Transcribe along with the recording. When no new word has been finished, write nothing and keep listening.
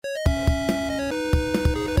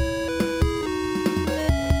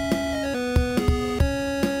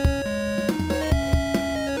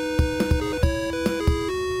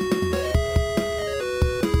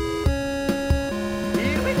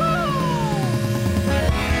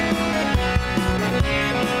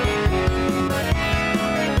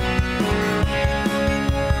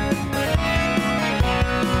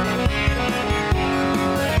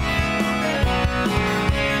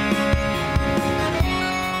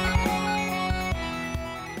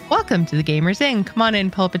Welcome to the Gamers Inn. Come on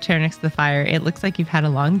in, pull up a chair next to the fire. It looks like you've had a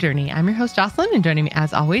long journey. I'm your host, Jocelyn, and joining me,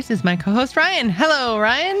 as always, is my co-host, Ryan. Hello,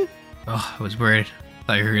 Ryan. Oh, I was worried. I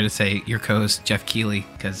thought you were going to say your co-host, Jeff Keighley,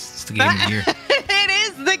 because it's the game of the year. It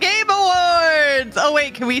is the Game Awards! Oh,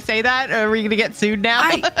 wait, can we say that? Are we going to get sued now?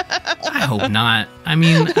 I hope not. I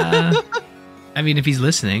mean, if he's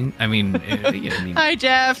listening, Hi,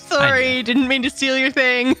 Jeff. Sorry, didn't mean to steal your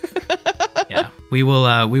thing. Yeah, we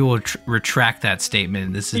will retract that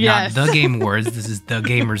statement. This is not the Game Awards. This is the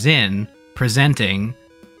Gamers Inn presenting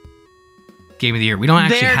Game of the Year. We don't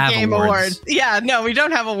actually have Game Awards. Yeah, no, we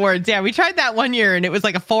don't have awards. Yeah, we tried that one year and it was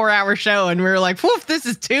like a 4-hour show and we were like, woof, this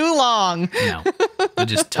is too long. No, we'll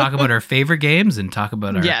just talk about our favorite games and talk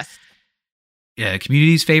about our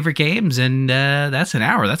community's favorite games, and that's an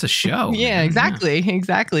hour. That's a show. Yeah,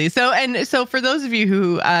 exactly. So for those of you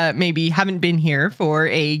who maybe haven't been here for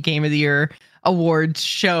a Game of the Year awards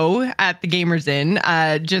show at the Gamers Inn,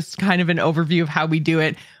 just kind of an overview of how we do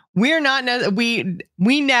it. We're not, we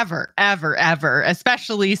never, ever,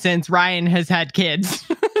 especially since Ryan has had kids,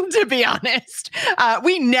 to be honest,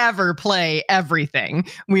 we never play everything.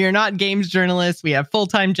 We are not games journalists. We have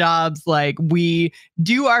full-time jobs. Like, we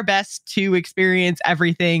do our best to experience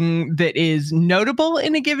everything that is notable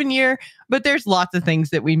in a given year, but there's lots of things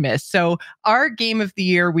that we miss. So our Game of the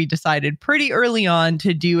Year, we decided pretty early on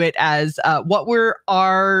to do it as what were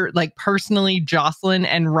our, like, personally Jocelyn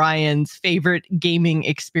and Ryan's favorite gaming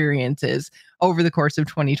experiences over the course of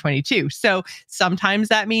 2022. So sometimes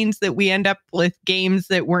that means that we end up with games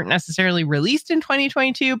that weren't necessarily released in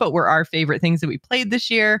 2022, but were our favorite things that we played this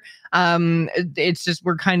year. It's just,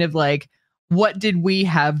 we're kind of like, what did we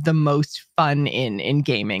have the most fun in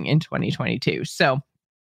gaming in 2022? So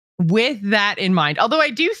with that in mind, although I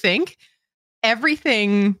do think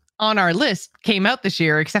everything on our list came out this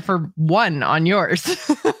year except for one on yours.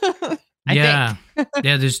 I think.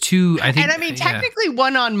 Yeah, there's two, I think. And I mean, technically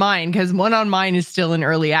one on mine, because one on mine is still in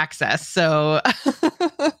early access. So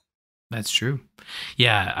that's true.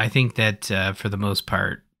 Yeah, I think that for the most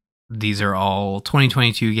part, these are all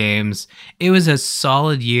 2022 games. It was a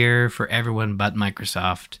solid year for everyone but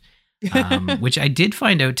Microsoft, which I did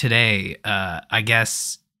find out today. I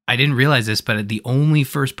guess I didn't realize this, but the only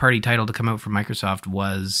first party title to come out from Microsoft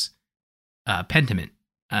was Pentiment.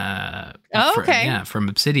 From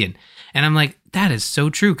Obsidian. And I'm like, that is so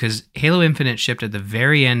true, because Halo Infinite shipped at the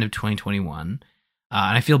very end of 2021. And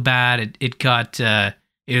I feel bad. It got, it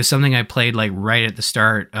was something I played like right at the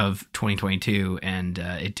start of 2022, and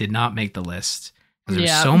it did not make the list.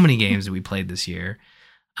 There's so many games that we played this year.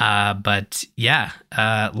 But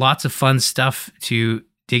lots of fun stuff to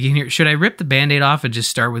dig in here. Should I rip the Band-Aid off and just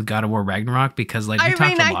start with God of War Ragnarok? Because I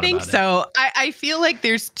think so. I feel like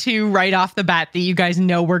there's two right off the bat that you guys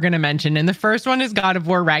know we're going to mention. And the first one is God of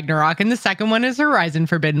War Ragnarok. And the second one is Horizon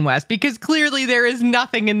Forbidden West. Because clearly there is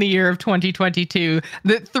nothing in the year of 2022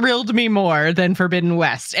 that thrilled me more than Forbidden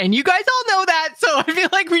West. And you guys all know that. So I feel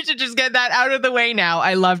like we should just get that out of the way now.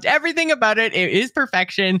 I loved everything about it. It is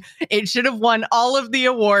perfection. It should have won all of the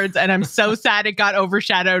awards. And I'm so sad it got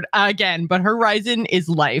overshadowed again. But Horizon is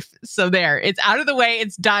life. So there, it's out of the way.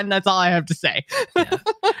 It's done. That's all I have to say. Yeah.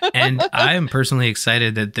 And I am personally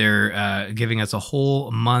excited that they're giving us a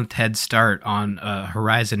whole month head start on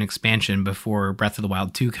Horizon expansion before Breath of the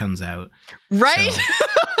Wild 2 comes out. Right? So.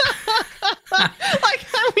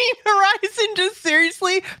 Horizon, just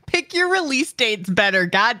seriously pick your release dates better.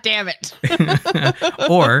 God damn it.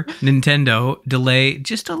 Or Nintendo delay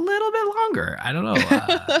just a little bit longer. I don't know.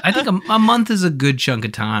 I think a month is a good chunk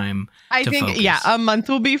of time. I think, focus. A month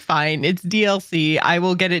will be fine. It's DLC. I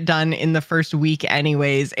will get it done in the first week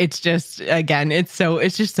anyways. It's just, again, it's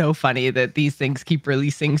just so funny that these things keep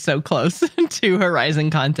releasing so close to Horizon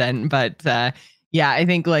content. But I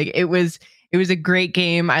think it was a great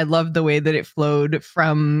game. I loved the way that it flowed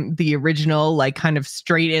from the original, like kind of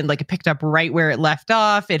straight in, like it picked up right where it left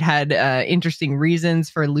off. It had interesting reasons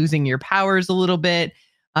for losing your powers a little bit.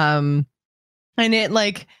 And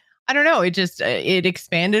it I don't know, it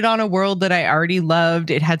expanded on a world that I already loved.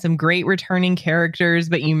 It had some great returning characters,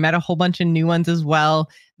 but you met a whole bunch of new ones as well.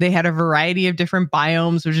 They had a variety of different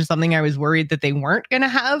biomes, which is something I was worried that they weren't going to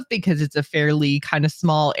have because it's a fairly kind of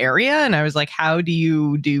small area. And I was like, how do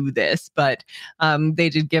you do this? But they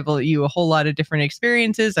did give you a whole lot of different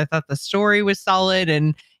experiences. I thought the story was solid.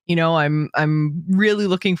 And, I'm really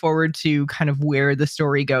looking forward to kind of where the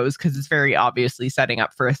story goes, because it's very obviously setting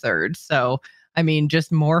up for a third. So, I mean,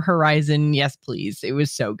 just more Horizon. Yes, please. It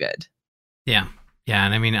was so good. Yeah. Yeah.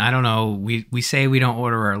 And I mean, I don't know. We say we don't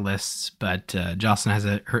order our lists, but Jocelyn has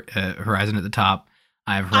a Horizon at the top.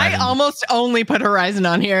 I have I Horizon. almost only put Horizon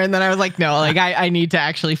on here, and then I was like, no, like I need to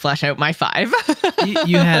actually flesh out my 5.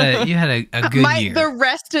 You had a good year.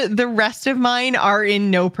 The rest of mine are in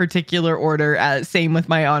no particular order. Same with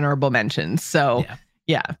my honorable mentions. So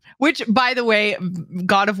yeah. Which, by the way,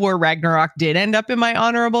 God of War Ragnarok did end up in my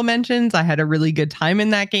honorable mentions. I had a really good time in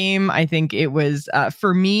that game. I think it was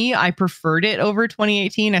for me, I preferred it over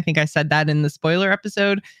 2018. I think I said that in the spoiler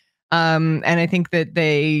episode. And I think that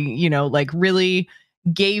they, like really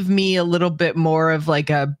gave me a little bit more of like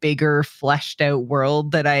a bigger fleshed out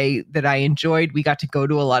world that I enjoyed. We got to go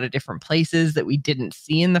to a lot of different places that we didn't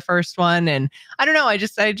see in the first one, and I don't know, I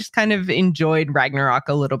just kind of enjoyed Ragnarok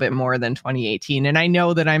a little bit more than 2018. And I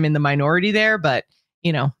know that I'm in the minority there, but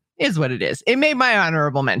is what it is. It made my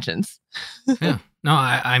honorable mentions. Yeah. No,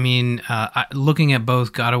 I mean, looking at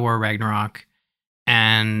both God of War Ragnarok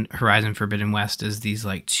and Horizon Forbidden West as these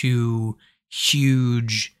like two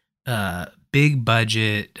huge big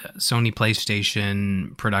budget Sony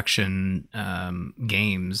PlayStation production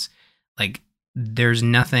games, like there's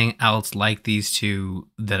nothing else like these two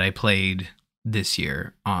that I played this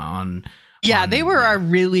year on. Yeah, they were a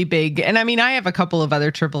really big, and I mean, I have a couple of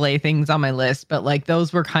other AAA things on my list, but like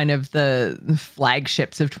those were kind of the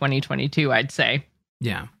flagships of 2022, I'd say.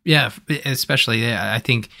 Yeah, especially I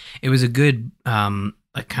think it was a good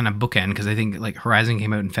like kind of bookend, because I think like Horizon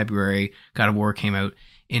came out in February, God of War came out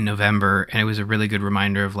in November, and it was a really good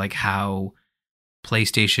reminder of like how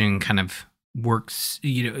PlayStation kind of works,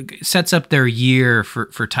 sets up their year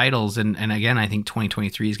for titles. And again, I think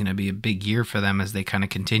 2023 is going to be a big year for them as they kind of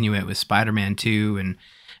continue it with Spider-Man 2 and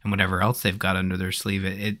whatever else they've got under their sleeve.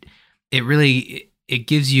 It really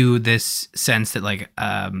gives you this sense that like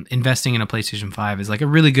investing in a PlayStation 5 is like a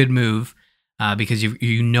really good move, because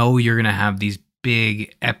you're going to have these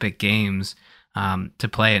big epic games to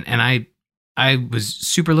play. And I was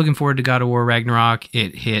super looking forward to God of War Ragnarok.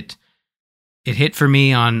 It hit for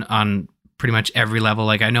me on pretty much every level.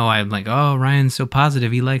 Like, I know I'm like, oh, Ryan's so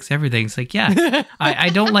positive, he likes everything. It's like, yeah, I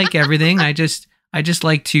don't like everything. I just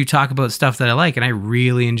like to talk about stuff that I like, and I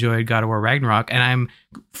really enjoyed God of War Ragnarok, and I'm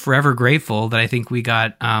forever grateful that I think we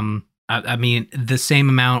got I mean, the same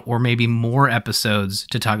amount or maybe more episodes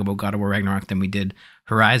to talk about God of War Ragnarok than we did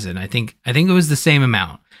Horizon. I think it was the same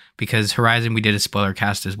amount, because Horizon we did a spoiler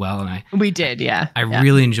cast as well, and we did, yeah. I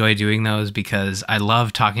really enjoy doing those because I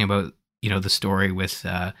love talking about the story with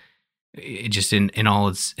just in all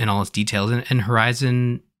its details. And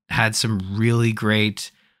Horizon had some really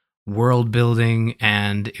great world building,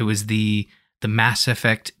 and it was the Mass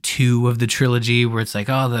Effect 2 of the trilogy, where it's like,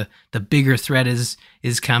 oh, the bigger threat is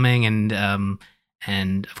coming, and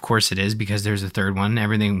of course it is, because there's a third one.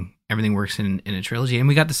 Everything works in a trilogy, and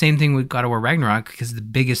we got the same thing with God of War Ragnarok, because the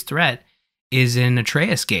biggest threat is an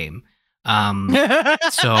Atreus game.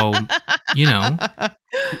 So we've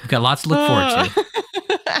got lots to look forward to.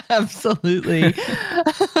 Absolutely.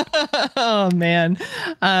 Oh man.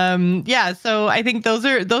 Yeah, so I think those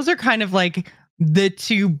are kind of like the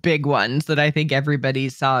two big ones that I think everybody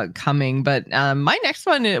saw coming. But my next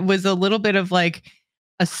one, it was a little bit of like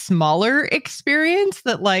a smaller experience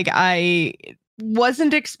that like I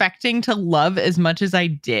wasn't expecting to love as much as I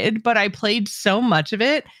did, but I played so much of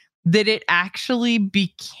it that it actually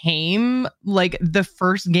became like the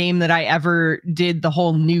first game that I ever did the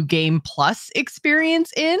whole new game plus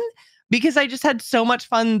experience in, because I just had so much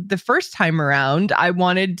fun the first time around. I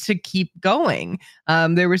wanted to keep going.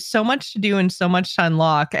 There was so much to do and so much to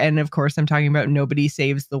unlock. And of course, I'm talking about Nobody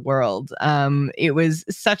Saves the World. It was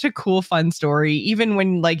such a cool, fun story. Even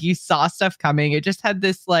when like you saw stuff coming, it just had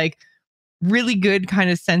this like really good kind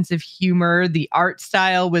of sense of humor. The art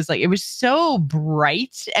style was like, it was so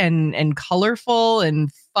bright and colorful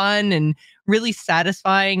and fun and really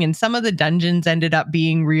satisfying. And some of the dungeons ended up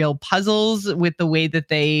being real puzzles with the way that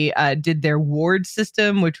they did their ward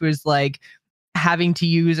system, which was like having to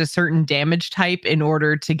use a certain damage type in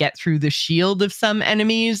order to get through the shield of some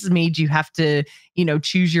enemies, made you have to,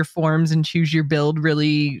 choose your forms and choose your build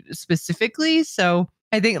really specifically. So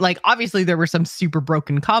I think like obviously there were some super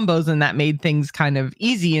broken combos, and that made things kind of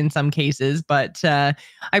easy in some cases, but I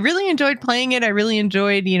really enjoyed playing it. I really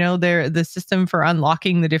enjoyed, the system for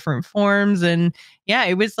unlocking the different forms. And yeah,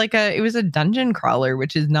 it was a dungeon crawler,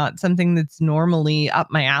 which is not something that's normally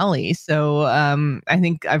up my alley. So I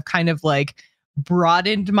think I've kind of like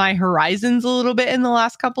broadened my horizons a little bit in the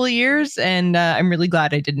last couple of years, and I'm really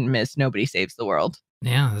glad I didn't miss Nobody Saves the World.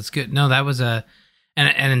 Yeah, that's good. No, that was a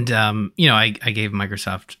I gave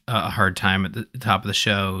Microsoft a hard time at the top of the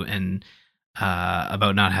show, and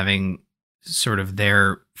about not having sort of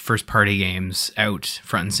their first party games out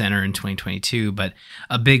front and center in 2022. But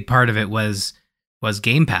a big part of it was was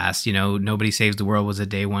Game Pass. Nobody Saves the World was a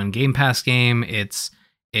day one Game Pass game. It's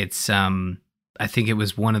I think it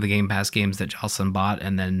was one of the Game Pass games that Jocelyn bought,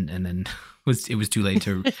 and then it was too late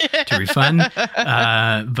to refund.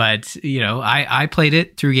 But I played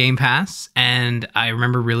it through Game Pass, and I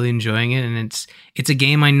remember really enjoying it. And it's a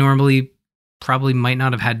game I normally probably might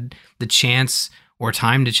not have had the chance or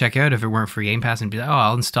time to check out if it weren't for Game Pass, and be like, oh,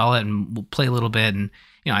 I'll install it and we'll play a little bit. And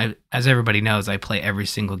as everybody knows, I play every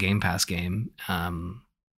single Game Pass game.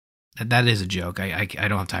 That is a joke. I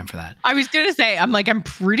don't have time for that. I was gonna say, I'm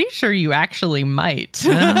pretty sure you actually might.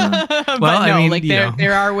 Well, no,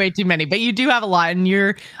 there are way too many, but you do have a lot, and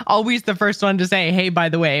you're always the first one to say, "Hey, by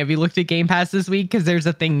the way, have you looked at Game Pass this week? Because there's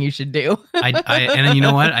a thing you should do." And you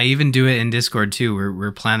know what? I even do it in Discord too.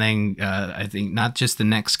 We're planning, I think, not just the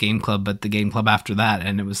next Game Club, but the Game Club after that.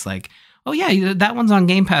 And it was like, oh yeah, that one's on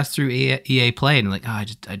Game Pass through EA Play, and like, oh,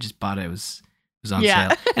 I just bought it. It was on sale,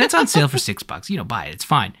 and it's on sale for $6. Buy it. It's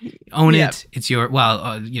fine. Own it. It's your.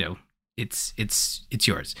 Well, it's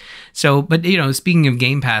yours. So, but speaking of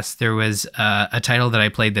Game Pass, there was a title that I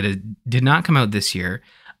played that did not come out this year,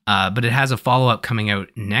 but it has a follow up coming out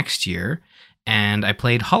next year. And I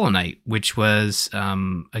played Hollow Knight, which was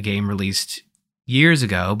a game released years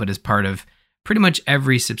ago, but as part of pretty much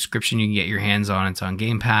every subscription you can get your hands on. It's on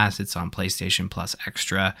Game Pass. It's on PlayStation Plus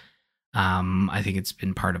Extra. I think it's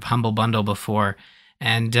been part of Humble Bundle before.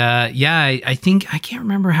 And I think, I can't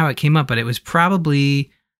remember how it came up, but it was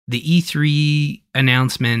probably the E3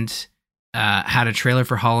 announcement had a trailer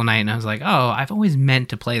for Hollow Knight, and I was like, oh, I've always meant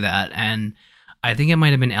to play that. And I think it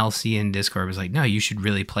might have been LC in Discord was like, no, you should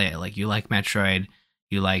really play it. Like, you like Metroid,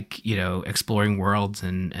 you like, exploring worlds,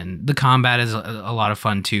 and the combat is a lot of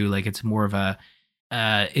fun too. Like, it's more of a,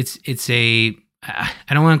 it's a, I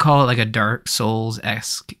don't want to call it like a Dark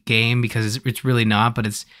Souls-esque game, because it's really not, but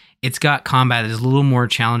it's got combat that is a little more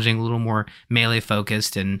challenging, a little more melee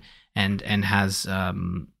focused, and has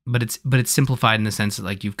but it's simplified in the sense that,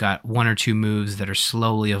 like, you've got one or two moves that are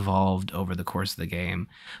slowly evolved over the course of the game.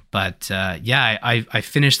 But I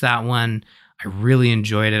finished that one. I really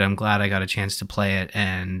enjoyed it. I'm glad I got a chance to play it,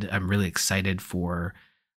 and I'm really excited for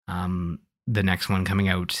the next one coming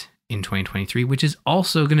out in 2023, which is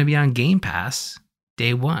also going to be on Game Pass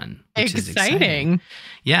day one. Which is exciting.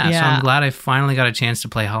 Yeah, so I'm glad I finally got a chance to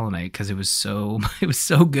play Hollow Knight, because it was so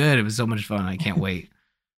good. It was so much fun. I can't wait.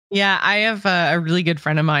 Yeah, I have a really good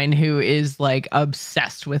friend of mine who is like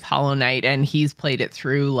obsessed with Hollow Knight, and he's played it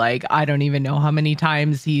through like, I don't even know how many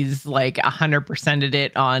times. He's like 100%ed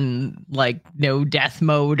it on like no death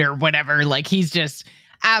mode or whatever. Like, he's just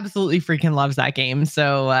absolutely freaking loves that game.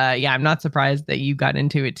 So I'm not surprised that you got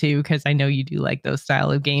into it too, because I know you do like those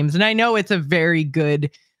style of games, and I know it's a very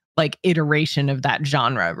good like iteration of that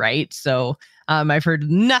genre, right? So I've heard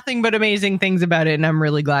nothing but amazing things about it, and I'm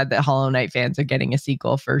really glad that Hollow Knight fans are getting a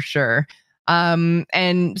sequel for sure.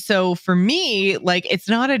 And so for me, like, it's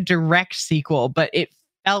not a direct sequel, but it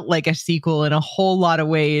felt like a sequel in a whole lot of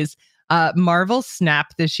ways. Marvel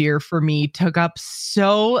Snap this year for me took up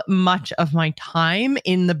so much of my time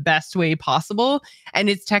in the best way possible. And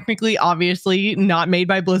it's technically, obviously, not made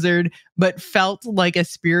by Blizzard, but felt like a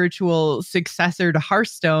spiritual successor to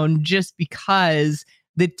Hearthstone, just because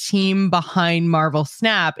the team behind Marvel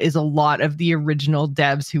Snap is a lot of the original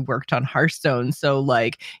devs who worked on Hearthstone. So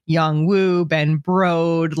like Young Woo, Ben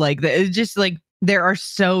Brode, like it's just like, there are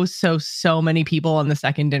so many people on the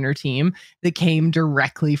Second Dinner team that came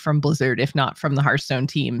directly from Blizzard, if not from the Hearthstone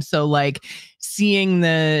team. So like, seeing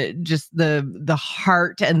the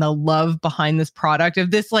heart and the love behind this product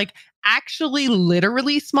of this, like, actually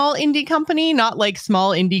literally small indie company, not like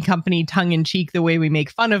small indie company tongue in cheek the way we make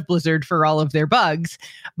fun of Blizzard for all of their bugs,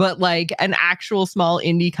 but like an actual small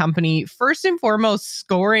indie company, first and foremost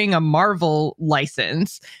scoring a Marvel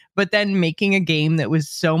license, but then making a game that was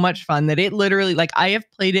so much fun that it literally, like, I have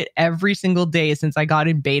played it every single day since I got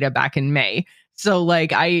in beta back in May. So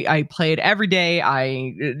like, I play it every day.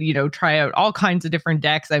 I, try out all kinds of different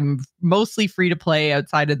decks. I'm mostly free to play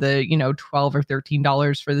outside of the, $12 or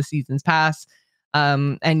 $13 for the season's pass.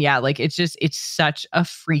 And yeah, like, it's such a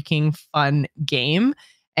freaking fun game.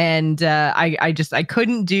 And I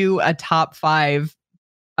couldn't do a top 5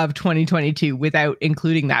 of 2022 without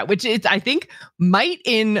including that, which is, I think, might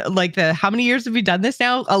in like how many years have we done this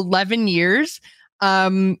now? 11 years.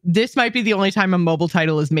 This might be the only time a mobile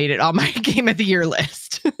title has made it on my Game of the Year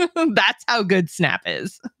list. That's how good Snap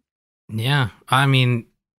is. Yeah, I mean,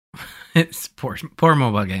 it's poor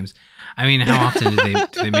mobile games. I mean, how often do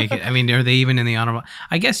they make it? I mean, are they even in the honorable?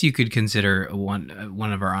 I guess you could consider one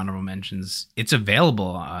of our honorable mentions. It's available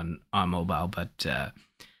on mobile, but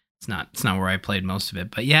it's not where I played most of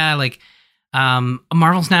it. But yeah, like,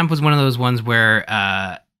 Marvel Snap was one of those ones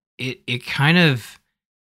where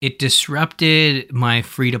it disrupted my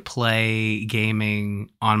free-to-play gaming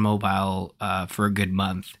on mobile for a good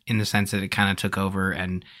month, in the sense that it kind of took over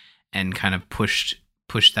and kind of pushed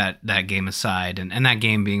that game aside, and that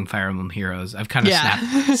game being Fire Emblem Heroes. I've kind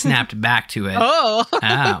of snapped back to it. Oh.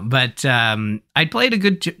 But I played a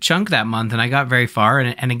good chunk that month, and I got very far,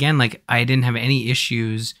 and again, like, I didn't have any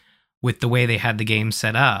issues with the way they had the game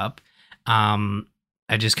set up.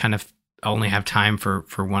 I just kind of only have time for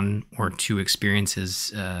one or two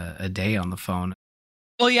experiences a day on the phone.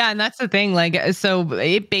 Well, yeah, and that's the thing. Like, so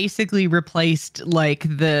it basically replaced like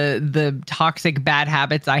the toxic bad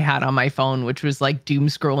habits I had on my phone, which was like doom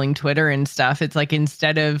scrolling Twitter and stuff. It's like,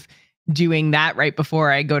 instead of doing that right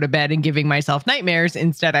before I go to bed and giving myself nightmares,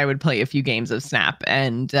 instead I would play a few games of Snap.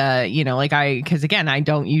 And because again, I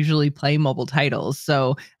don't usually play mobile titles,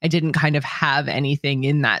 so I didn't kind of have anything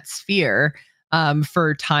in that sphere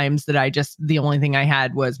for times that the only thing I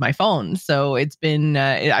had was my phone. So it's been,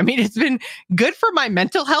 it's been good for my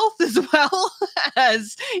mental health as well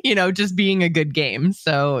as, just being a good game.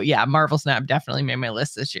 So yeah, Marvel Snap definitely made my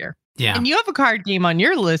list this year. Yeah. And you have a card game on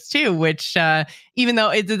your list too, which even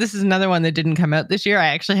though this is another one that didn't come out this year, I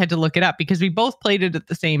actually had to look it up because we both played it at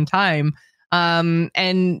the same time.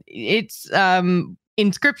 And it's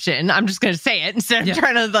Inscription. I'm just going to say it instead of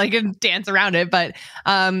trying to like dance around it. But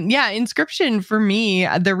Inscription for me,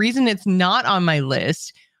 the reason it's not on my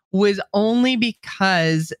list was only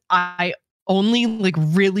because I only like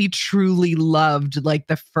really truly loved like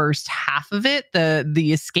the first half of it,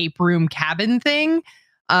 the escape room cabin thing.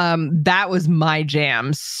 That was my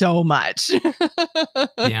jam so much.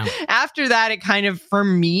 Yeah. After that, it kind of, for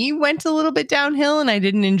me, went a little bit downhill and I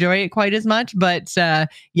didn't enjoy it quite as much. But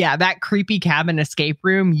that creepy cabin escape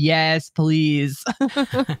room. Yes, please.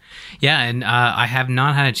 Yeah. And I have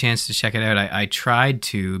not had a chance to check it out. I tried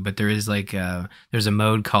to, but there is like, there's a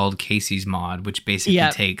mode called Casey's Mod, which basically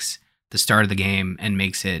takes the start of the game and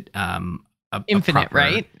makes it infinite, proper,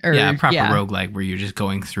 right? roguelike where you're just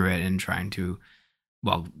going through it and trying to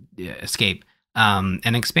escape,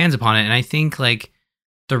 and expands upon it. And I think like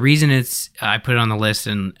the reason I put it on the list,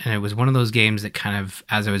 and it was one of those games that kind of,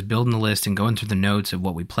 as I was building the list and going through the notes of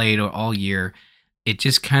what we played all year, it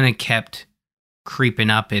just kind of kept creeping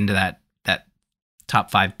up into that top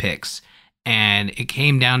 5 picks. And it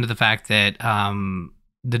came down to the fact that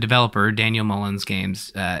the developer, Daniel Mullins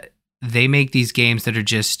Games, they make these games that are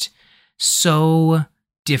just so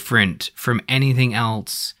different from anything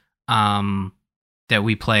else that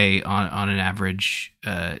we play on an average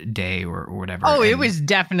day or whatever. Oh, it was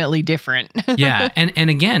definitely different. Yeah. And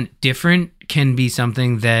again, different can be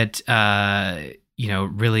something that,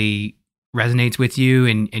 really resonates with you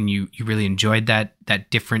and you really enjoyed that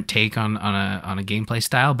different take on a gameplay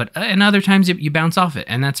style. But and other times you bounce off it,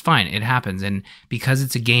 and that's fine. It happens. And because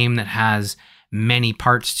it's a game that has many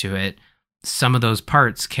parts to it, some of those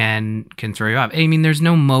parts can throw you off. I mean, there's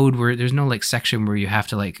no mode there's no like section where you have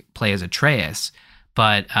to like play as Atreus.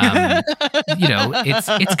 But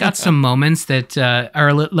it's got some moments that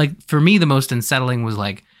are like, for me, the most unsettling was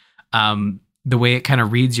like the way it kind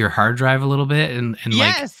of reads your hard drive a little bit and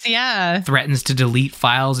threatens to delete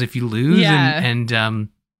files if you lose. Yeah. And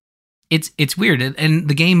it's weird. And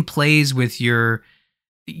the game plays with you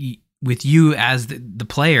as the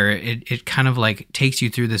player. It kind of like takes you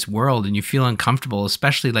through this world and you feel uncomfortable,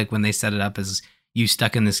 especially like when they set it up as you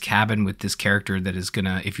stuck in this cabin with this character that is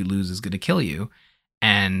gonna, if you lose, is gonna kill you.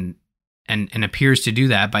 And appears to do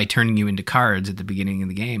that by turning you into cards at the beginning of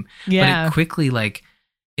the game. Yeah. But it quickly, like,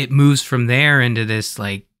 it moves from there into this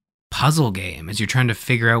like puzzle game as you're trying to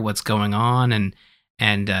figure out what's going on.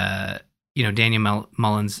 And Daniel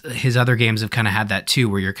Mullins, his other games have kind of had that too,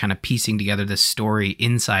 where you're kind of piecing together this story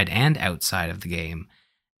inside and outside of the game.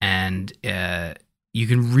 And you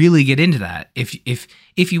can really get into that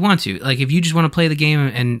if you want to. Like, if you just want to play the game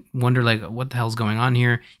and wonder like, what the hell's going on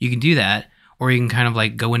here, you can do that. Or you can kind of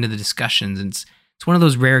like go into the discussions. And it's one of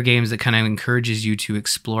those rare games that kind of encourages you to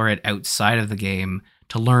explore it outside of the game,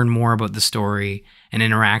 to learn more about the story and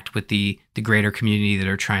interact with the greater community that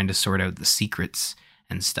are trying to sort out the secrets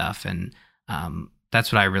and stuff. And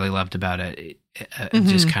that's what I really loved about it.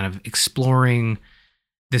 Just kind of exploring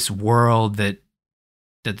this world that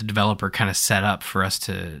the developer kind of set up for us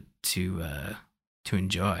to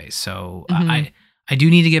enjoy. So I do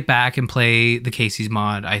need to get back and play the Casey's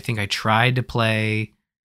Mod. I think I tried to play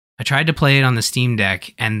it on the Steam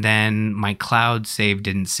Deck, and then my cloud save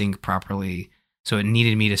didn't sync properly, so it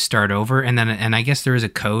needed me to start over. And I guess there is a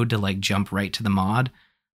code to like jump right to the mod,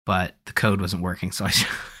 but the code wasn't working, so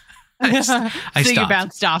I So you stopped.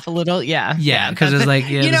 bounced off a little. Yeah, because it was that's like, yeah,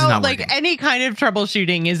 you this is know, not like working. any kind of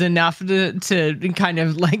troubleshooting is enough to kind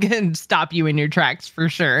of like stop you in your tracks for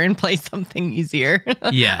sure and play something easier. I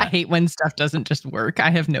Yeah. hate when stuff doesn't just work. I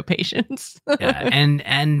have no patience. Yeah,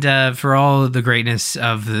 and for all the greatness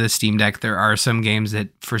of the Steam Deck, there are some games that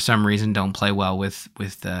for some reason don't play well with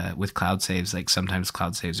cloud saves. Like sometimes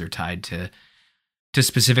cloud saves are tied to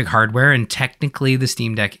specific hardware, and technically the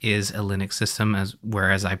Steam Deck is a Linux system,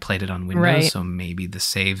 whereas I played it on Windows, Right. so maybe the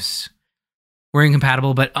saves were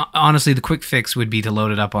incompatible. But honestly, the quick fix would be to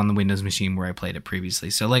load it up on the Windows machine where I played it previously.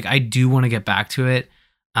 So like I do want to get back to it.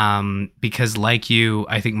 Because like you,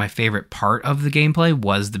 I think my favorite part of the gameplay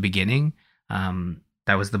was the beginning.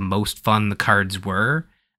 That was the most fun the cards were.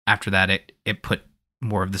 After that, it put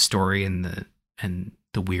more of the story and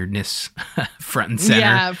the weirdness front and center.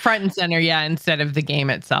 Yeah, front and center. Yeah, instead of the game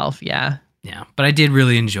itself. Yeah. Yeah, but I did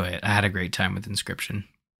really enjoy it. I had a great time with Inscription.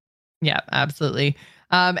 Yeah, absolutely.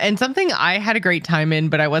 And something I had a great time in,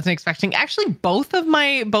 but I wasn't expecting. Actually, both of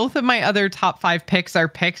my other top 5 picks are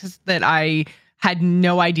picks that I had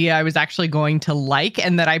no idea I was actually going to like,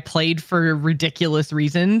 and that I played for ridiculous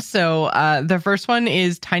reasons. So the first one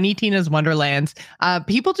is Tiny Tina's Wonderlands.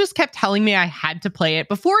 People just kept telling me I had to play it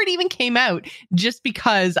before it even came out, just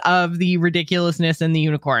because of the ridiculousness and the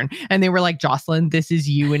unicorn. And they were like, Jocelyn, this is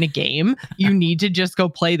you in a game. You need to just go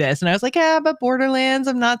play this. And I was like, yeah, but Borderlands,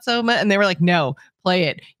 I'm not so much. And they were like, no, play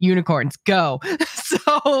it. Unicorns, go.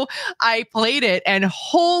 So I played it, and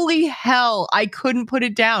holy hell, I couldn't put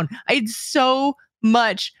it down. I had so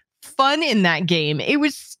much fun in that game. It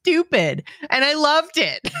was stupid, and I loved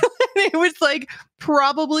it. It was like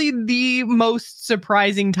probably the most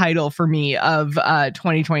surprising title for me of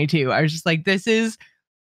 2022. I was just like, this is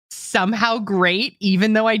somehow great,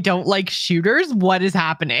 even though I don't like shooters. What is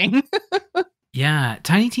happening? Yeah,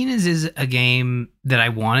 Tiny Tina's is a game that I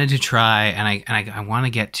wanted to try, and I want to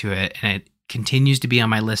get to it, and it continues to be on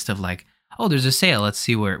my list of like, oh, there's a sale. Let's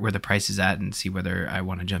see where the price is at and see whether I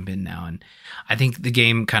want to jump in now. And I think the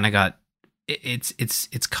game kind of got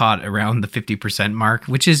it's caught around the 50% mark,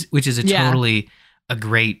 which is a totally a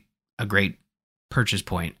great purchase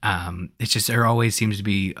point. It's just there always seems to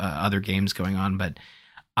be other games going on, but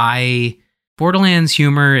Borderlands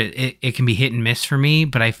humor, it can be hit and miss for me,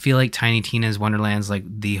 but I feel like Tiny Tina's Wonderlands, like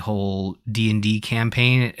the whole D&D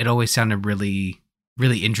campaign, it always sounded really,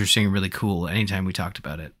 really interesting and really cool anytime we talked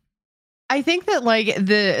about it. I think that like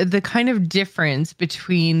the kind of difference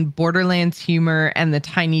between Borderlands humor and the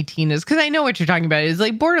Tiny Tina's, because I know what you're talking about, is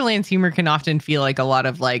like Borderlands humor can often feel like a lot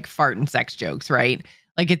of like fart and sex jokes, right?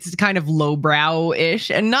 Like it's kind of lowbrow-ish.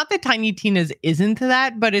 And not that Tiny Tina's isn't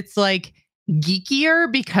that, but it's like geekier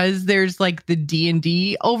because there's like the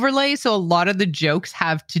D&D overlay. So a lot of the jokes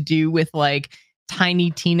have to do with like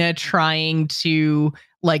Tiny Tina trying to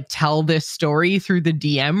like tell this story through the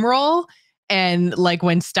DM role. And like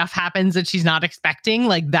when stuff happens that she's not expecting,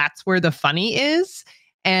 like that's where the funny is.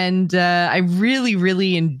 And I really,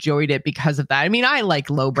 really enjoyed it because of that. I mean, I like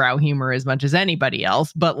lowbrow humor as much as anybody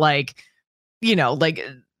else, but like, you know, like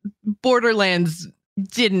Borderlands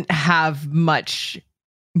didn't have much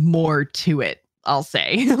more to it, I'll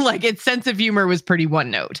say. Like its sense of humor was pretty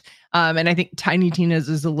one note. And I think Tiny Tina's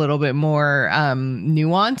is a little bit more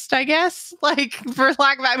nuanced, I guess. Like for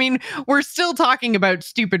lack of, I mean, we're still talking about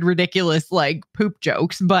stupid, ridiculous, like poop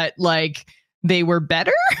jokes, but like they were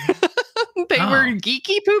better. They were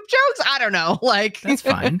geeky poop jokes. I don't know. Like that's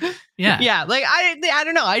fine. Yeah. Yeah. Like I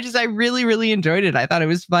don't know. I really, really enjoyed it. I thought it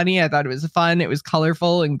was funny. I thought it was fun. It was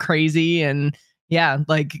colorful and crazy and yeah,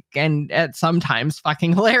 like, and at sometimes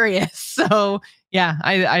fucking hilarious. So yeah,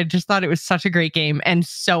 I just thought it was such a great game and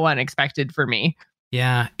so unexpected for me.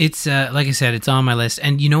 Yeah, it's like I said, it's on my list,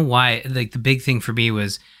 and you know why? Like the big thing for me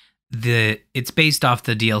was it's based off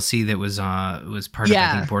the DLC that was part of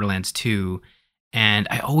I think Borderlands 2, and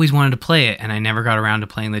I always wanted to play it, and I never got around to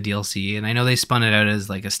playing the DLC. And I know they spun it out as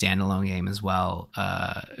like a standalone game as well,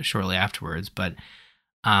 shortly afterwards, but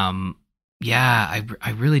yeah,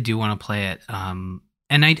 I really do want to play it.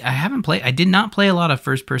 And I did not play a lot of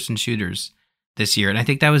first person shooters this year. And I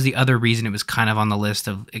think that was the other reason it was kind of on the list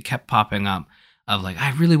of, it kept popping up of like,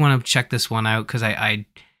 I really want to check this one out. Cause I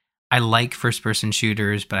like first person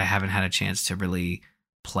shooters, but I haven't had a chance to really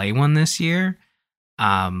play one this year.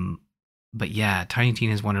 But yeah, Tiny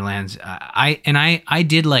Tina's Wonderlands. I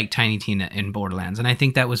did like Tiny Tina in Borderlands. And I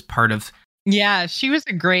think that was part of, yeah, she was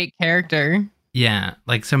a great character. Yeah,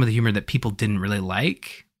 like some of the humor that people didn't really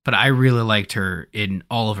like, but I really liked her in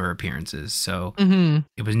all of her appearances. So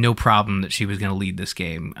It was no problem that she was going to lead this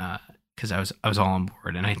game because I was all on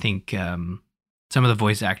board. And I think some of the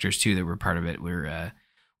voice actors too that were part of it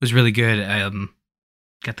was really good.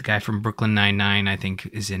 Got the guy from Brooklyn Nine-Nine, I think,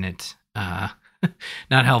 is in it.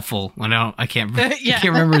 Not helpful when I can't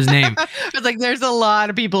remember his name. I was like, there's a lot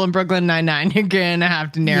of people in Brooklyn Nine-Nine. You're gonna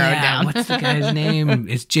have to narrow it down. What's the guy's name?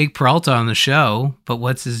 It's Jake Peralta on the show, but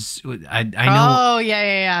what's his? I know. Oh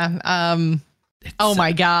yeah. Oh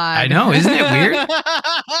my god. I know, isn't it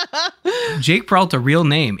weird? Jake Peralta, real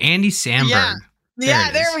name Andy Samberg.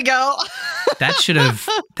 Yeah, there we go. That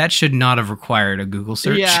should not have required a Google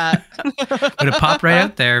search. Yeah. But it popped right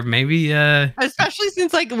out there. Maybe especially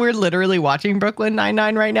since like we're literally watching Brooklyn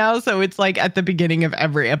Nine-Nine right now, so it's like at the beginning of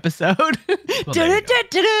every episode. Well,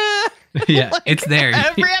 yeah, like, it's there.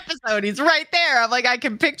 Every episode, he's right there. I'm like, I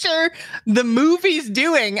can picture the move he's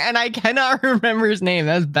doing, and I cannot remember his name.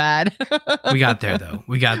 That's bad. We got there though.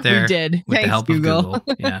 We got there. We did. With Thanks, the help Google. of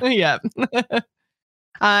Google. Yeah. Yeah.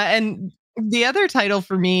 And the other title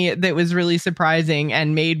for me that was really surprising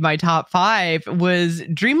and made my top 5 was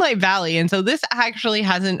Dreamlight Valley. And so this actually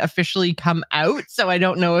hasn't officially come out. So I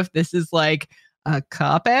don't know if this is like a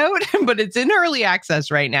cop out, but it's in early access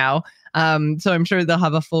right now. So I'm sure they'll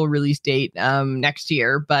have a full release date next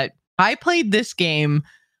year. But I played this game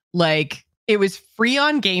like it was free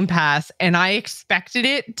on Game Pass, and I expected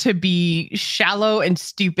it to be shallow and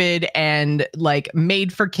stupid and like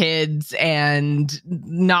made for kids and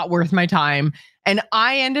not worth my time. And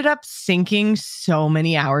I ended up sinking so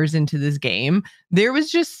many hours into this game. There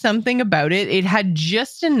was just something about it. It had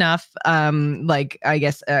just enough,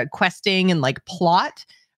 questing and like plot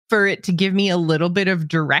for it to give me a little bit of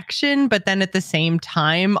direction, but then at the same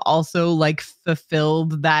time also like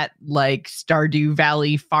fulfilled that like Stardew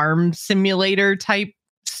Valley farm simulator type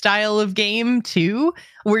style of game too,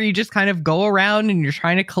 where you just kind of go around and you're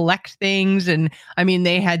trying to collect things. And I mean,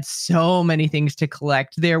 they had so many things to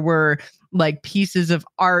collect. There were like pieces of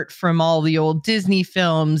art from all the old Disney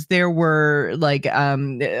films. There were like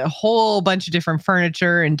a whole bunch of different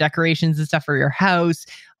furniture and decorations and stuff for your house,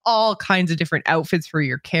 all kinds of different outfits for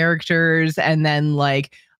your characters, and then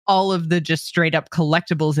like all of the just straight up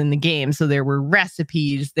collectibles in the game. So there were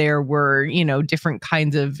recipes, there were, different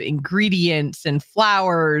kinds of ingredients and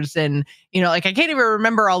flowers, and like I can't even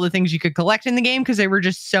remember all the things you could collect in the game because there were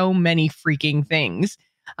just so many freaking things.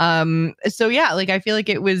 So yeah, like I feel like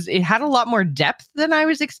it had a lot more depth than I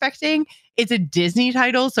was expecting. It's a Disney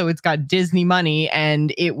title, so it's got Disney money,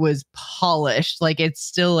 and it was polished. Like it's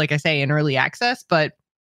still, like I say, in early access, but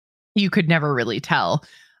you could never really tell.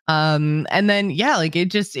 And then, yeah, like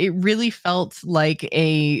it really felt like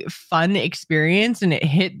a fun experience, and it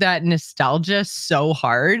hit that nostalgia so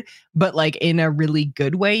hard, but like in a really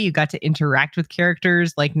good way. You got to interact with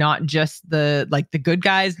characters, like not just the good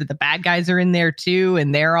guys, but the bad guys are in there too.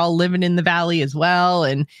 And they're all living in the valley as well.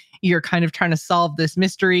 And you're kind of trying to solve this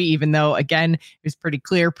mystery, even though, again, it was pretty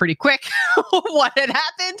clear pretty quick what had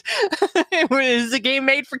happened. It was a game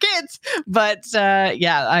made for kids. But I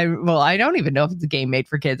don't even know if it's a game made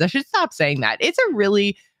for kids. I should stop saying that. It's a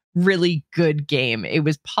really, really good game. It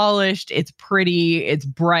was polished. It's pretty. It's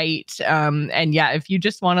bright. And yeah, if you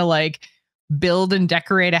just want to like build and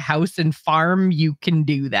decorate a house and farm, you can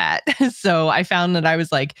do that. So I found that I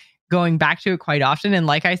was like going back to it quite often. And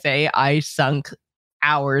like I say, I sunk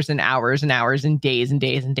hours and hours and hours and days and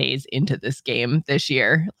days and days into this game this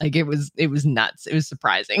year. Like it was nuts. It was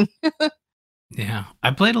surprising. Yeah, I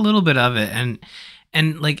played a little bit of it,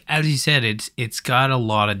 and like as you said, it's got a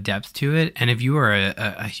lot of depth to it. And if you are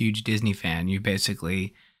a huge Disney fan,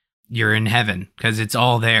 you're in heaven because it's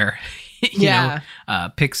all there.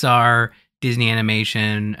 Pixar, Disney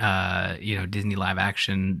animation, Disney live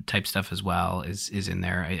action type stuff as well is in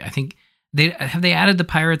there. I think they added the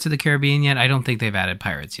Pirates of the Caribbean yet? I don't think they've added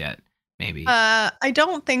Pirates yet. Maybe. I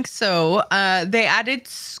don't think so. They added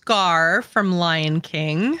Scar from Lion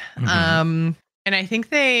King. Mm-hmm. And I think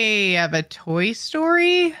they have a Toy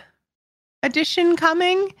Story edition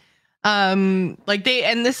coming. And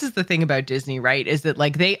this is the thing about Disney, right? Is that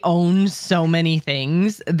like they own so many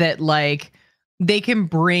things that like they can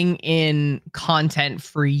bring in content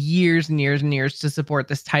for years and years and years to support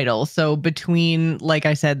this title. So between, like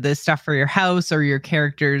I said, the stuff for your house or your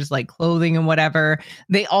characters, like clothing and whatever,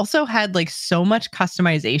 they also had like so much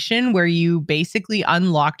customization where you basically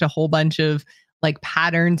unlocked a whole bunch of like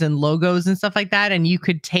patterns and logos and stuff like that. And you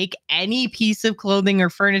could take any piece of clothing or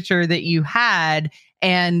furniture that you had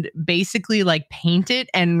and basically like paint it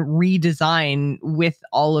and redesign with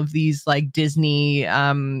all of these like Disney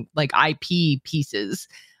like IP pieces.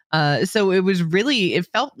 So it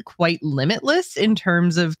felt quite limitless in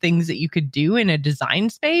terms of things that you could do in a design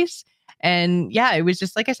space. And yeah, it was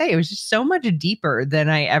just, like I say, it was just so much deeper than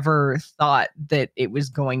I ever thought that it was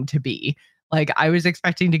going to be. Like I was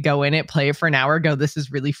expecting to go in it, play it for an hour, go, this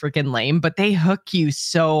is really freaking lame, but they hook you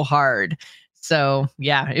so hard. So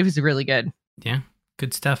yeah, it was really good. Yeah,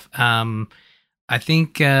 good stuff. I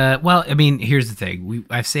think. Well, I mean, here's the thing.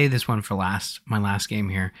 I say this one for my last game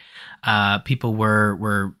here. People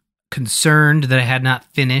were concerned that I had not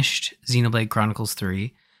finished Xenoblade Chronicles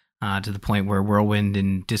 3. To the point where Whirlwind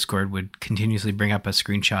in Discord would continuously bring up a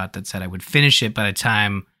screenshot that said I would finish it by the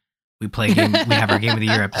time we have our Game of the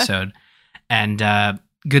Year episode. And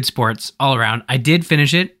good sports all around. I did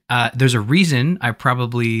finish it. There's a reason I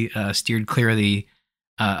probably steered clear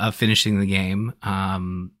of finishing the game.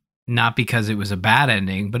 Not because it was a bad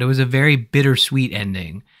ending, but it was a very bittersweet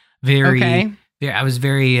ending. I was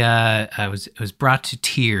brought to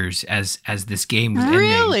tears as this game was ending.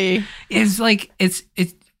 Really? It's like it's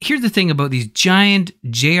here's the thing about these giant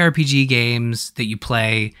JRPG games that you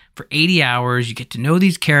play for 80 hours. You get to know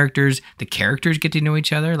these characters. The characters get to know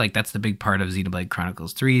each other. Like that's the big part of Xenoblade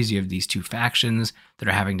Chronicles 3 is you have these two factions that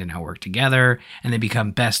are having to now work together, and they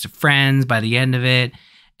become best of friends by the end of it.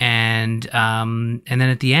 And then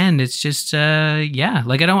at the end, it's just like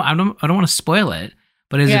I don't want to spoil it,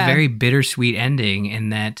 but it's a very bittersweet ending in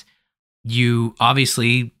that you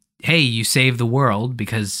obviously, hey, you save the world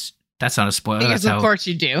because that's not a spoiler. Because of course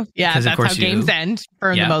you do. Yeah, that's how games end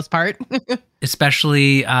for the most part.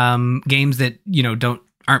 Especially games that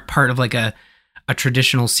aren't part of like a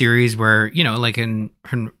traditional series where like in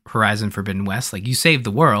Horizon Forbidden West, like you save the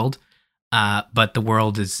world. But the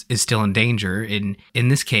world is still in danger. In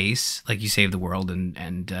this case, like you save the world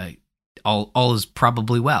and all is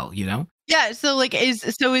probably well, Yeah. So like is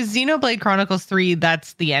Xenoblade Chronicles 3?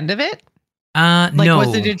 That's the end of it. No.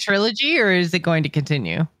 Was it a trilogy or is it going to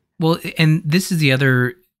continue? Well, and this is the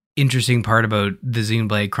other interesting part about the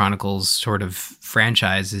Xenoblade Chronicles sort of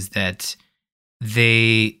franchise is that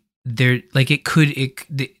they're like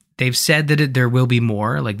they've said that there will be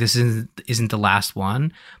more. Like this isn't the last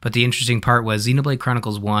one. But the interesting part was Xenoblade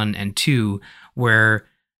Chronicles 1 and 2 were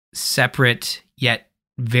separate yet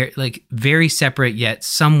very separate yet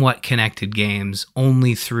somewhat connected games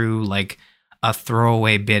only through like a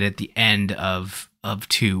throwaway bit at the end of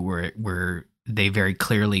 2 where they very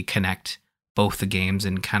clearly connect both the games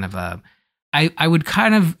in kind of I would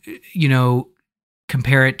kind of,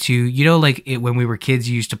 compare it to, like when we were kids,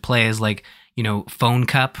 you used to play as like, phone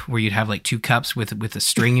cup where you'd have like two cups with a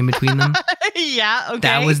string in between them. Yeah, okay.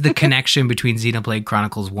 That was the connection between Xenoblade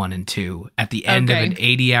Chronicles 1 and 2. At the end of an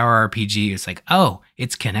 80-hour RPG, it's like, oh,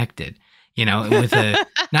 it's connected. With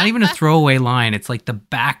not even a throwaway line. It's like the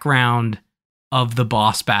background of the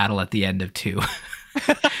boss battle at the end of 2.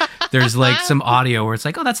 There's like some audio where it's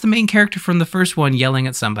like, oh, that's the main character from the first one yelling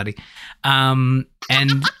at somebody. And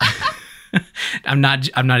I'm not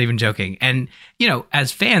even joking. And,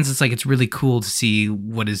 as fans, it's like, it's really cool to see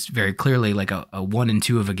what is very clearly like a 1 and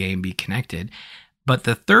 2 of a game be connected. But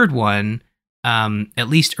the third one, at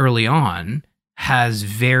least early on, has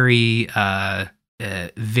very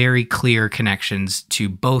clear connections to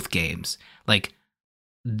both games. Like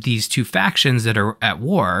these two factions that are at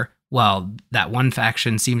war, well, that one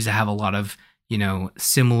faction seems to have a lot of,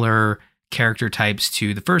 similar character types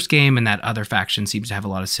to the first game, and that other faction seems to have a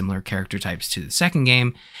lot of similar character types to the second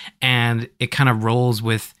game, and it kind of rolls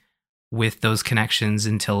with those connections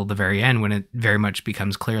until the very end when it very much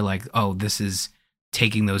becomes clear like, oh, this is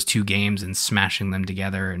taking those two games and smashing them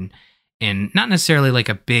together, and not necessarily like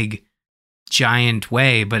a big giant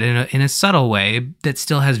way, but in a subtle way that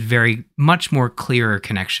still has very much more clearer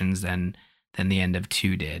connections than the end of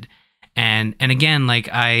 2 did. And again, like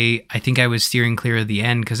I think I was steering clear of the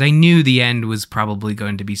end because I knew the end was probably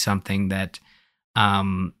going to be something that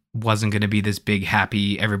wasn't going to be this big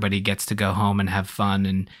happy everybody gets to go home and have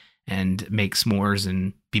fun and make s'mores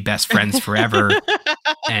and be best friends forever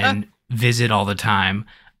and visit all the time.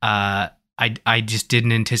 I just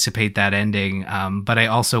didn't anticipate that ending, but I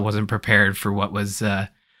also wasn't prepared for what was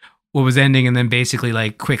ending, and then basically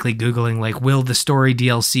like quickly Googling like, will the story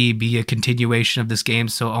DLC be a continuation of this game?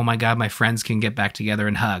 So, oh my God, my friends can get back together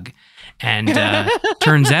and hug. And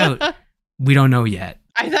turns out we don't know yet.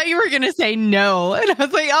 I thought you were going to say no. And I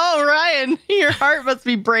was like, oh, Ryan, your heart must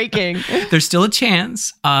be breaking. There's still a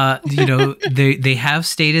chance. They have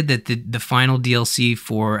stated that the final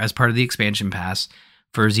DLC as part of the expansion pass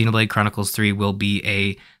for Xenoblade Chronicles 3 will be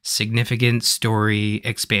a significant story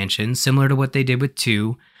expansion, similar to what they did with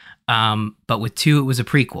 2. But with 2, it was a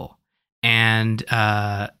prequel, and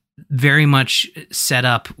very much set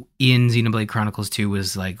up in Xenoblade Chronicles 2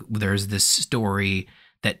 was like, there's this story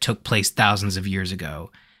that took place thousands of years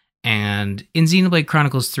ago. And in Xenoblade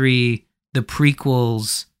Chronicles 3, the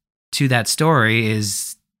prequels to that story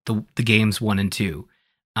is the games 1 and 2.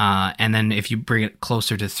 And then if you bring it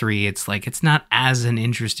closer to 3, it's like it's not as an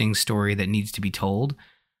interesting story that needs to be told.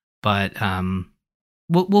 But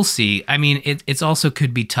we'll see. I mean, it's also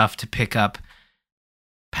could be tough to pick up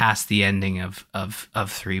past the ending of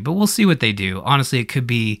 3, but we'll see what they do. Honestly, it could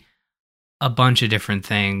be a bunch of different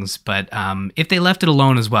things, but if they left it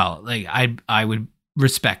alone as well, like I would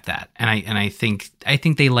respect that, and I think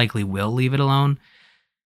they likely will leave it alone.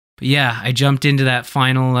 But yeah, I jumped into that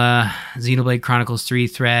final Xenoblade Chronicles 3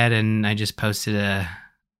 thread, and I just posted a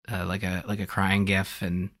crying gif,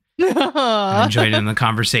 and I enjoyed it in the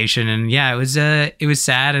conversation. And yeah, it was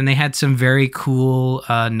sad, and they had some very cool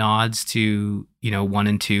nods to 1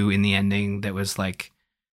 and 2 in the ending that was like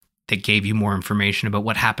that gave you more information about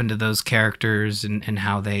what happened to those characters and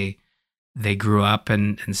how they grew up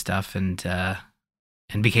and stuff, and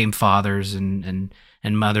became fathers and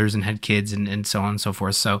mothers and had kids and so on and so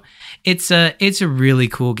forth. So it's a really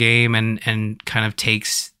cool game, and kind of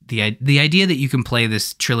takes the idea that you can play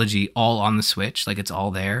this trilogy all on the Switch, like it's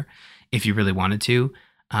all there if you really wanted to,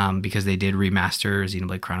 because they did remaster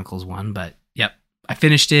Xenoblade Chronicles 1. But yep, I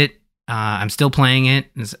finished it. I'm still playing it.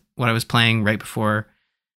 It's what I was playing right before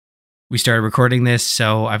we started recording this.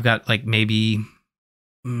 So I've got like maybe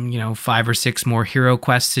 5 or 6 more hero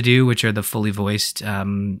quests to do, which are the fully voiced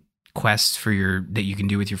quests that you can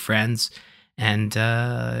do with your friends. And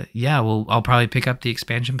I'll probably pick up the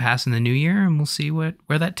expansion pass in the new year, and we'll see where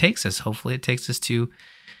that takes us. Hopefully it takes us to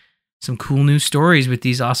some cool new stories with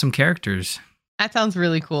these awesome characters. That sounds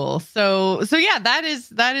really cool. So yeah, that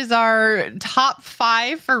is our top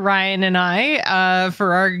 5 for Ryan and I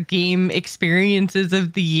for our game experiences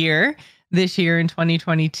of the year this year in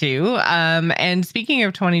 2022. And speaking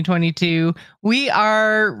of 2022, we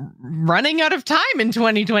are running out of time in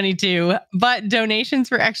 2022, but donations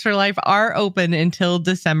for Extra Life are open until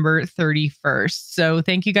December 31st. So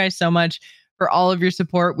thank you guys so much for all of your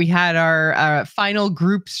support. We had our final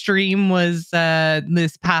group stream was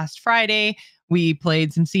this past Friday. We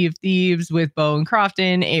played some Sea of Thieves with Bo and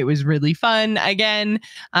Crofton. It was really fun. Again,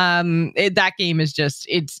 that game is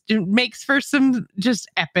it makes for some just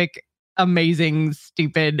epic, amazing,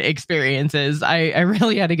 stupid experiences. I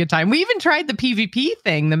really had a good time. We even tried the PvP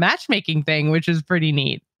thing, the matchmaking thing, which is pretty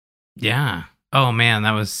neat. Yeah. Oh man,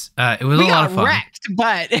 that was it was a lot of fun. Wrecked,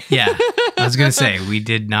 but yeah, I was gonna say we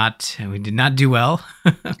did not do well,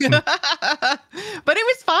 but it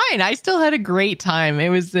was fine. I still had a great time. It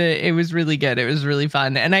was really good. It was really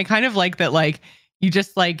fun, and I kind of like that. Like you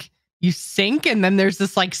just you sink, and then there's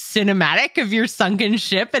this like cinematic of your sunken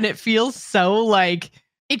ship, and it feels so like.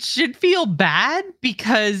 It should feel bad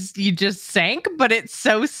because you just sank, but it's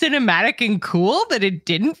so cinematic and cool that it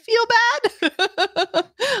didn't feel bad.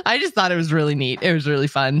 I just thought it was really neat. It was really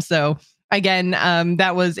fun. So again,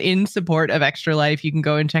 that was in support of Extra Life. You can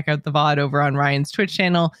go and check out the VOD over on Ryan's Twitch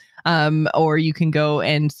channel. Or you can go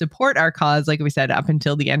and support our cause, like we said, up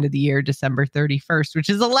until the end of the year, December 31st, which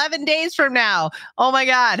is 11 days from now. Oh my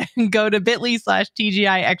God. Go to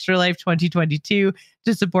bit.ly/TGI Extra Life 2022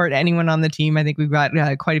 to support anyone on the team. I think we've got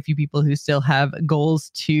quite a few people who still have goals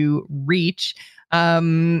to reach.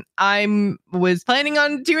 I was planning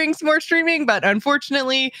on doing some more streaming, but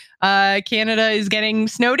unfortunately, Canada is getting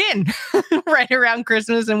snowed in right around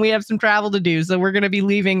Christmas, and we have some travel to do. So we're going to be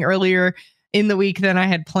leaving earlier in the week than I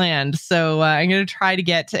had planned. So I'm going to try to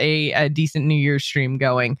get a decent New Year's stream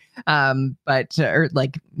going, or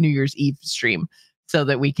like New Year's Eve stream, so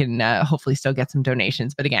that we can hopefully still get some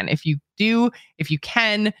donations. But again, if you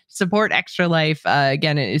can support Extra Life,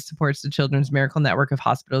 again, it supports the Children's Miracle Network of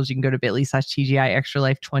Hospitals. You can go to bit.ly/TGI Extra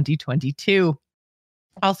Life 2022.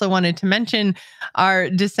 Also wanted to mention our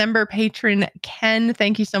December patron, Ken.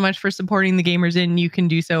 Thank you so much for supporting The Gamers Inn. You can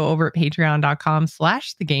do so over at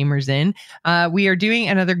patreon.com/The Gamers Inn. We are doing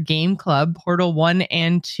another game club, Portal 1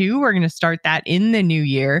 and 2. We're going to start that in the new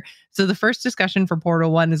year. So the first discussion for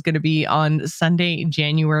Portal 1 is going to be on Sunday,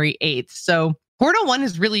 January 8th. So Portal 1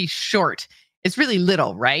 is really short. It's really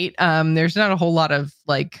little, right? There's not a whole lot of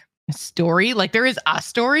story. Like there is a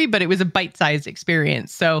story, but it was a bite-sized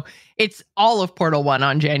experience. So it's all of Portal 1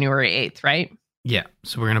 on January 8th, right? Yeah.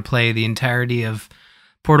 So we're going to play the entirety of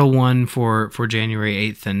Portal 1 for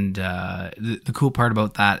January 8th. And the cool part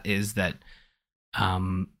about that is that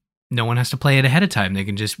no one has to play it ahead of time.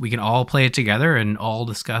 We can all play it together and all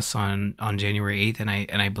discuss on January 8th.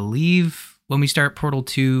 And I believe when we start Portal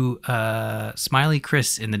 2, Smiley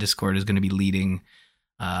Chris in the Discord is going to be leading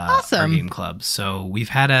awesome. Our game club. So we've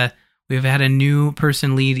had a new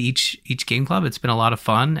person lead each game club. It's been a lot of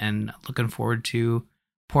fun, and looking forward to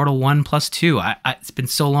Portal 1 plus 2. It's been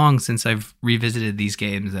so long since I've revisited these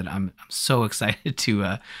games that I'm so excited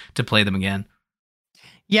to play them again.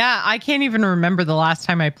 Yeah, I can't even remember the last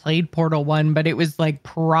time I played Portal 1, but it was like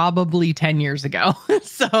probably 10 years ago.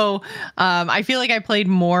 So I feel like I played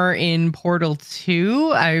more in Portal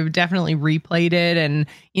 2. I definitely replayed it. And,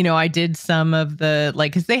 I did some of the,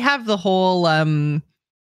 like, because they have the whole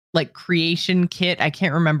like creation kit. I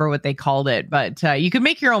can't remember what they called it, but you could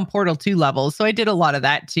make your own Portal 2 levels. So I did a lot of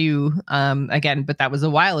that too. Again, but that was a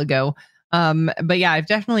while ago. But yeah, I've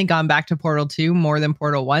definitely gone back to Portal 2 more than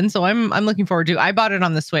Portal 1. So I'm looking forward to. I bought it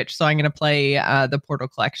on the Switch, so I'm going to play the Portal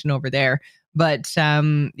collection over there. But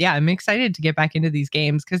yeah, I'm excited to get back into these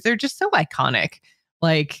games because they're just so iconic.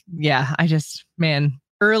 Like, yeah, man,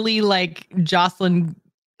 early like Jocelyn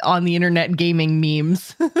on the internet gaming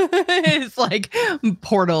memes. It's like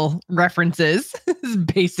Portal references is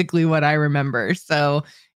basically what I remember. So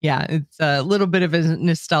yeah, it's a little bit of a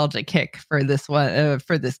nostalgic kick for this one,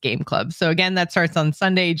 for this game club. So again, that starts on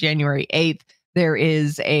Sunday, January 8th. There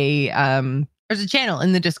is there's a channel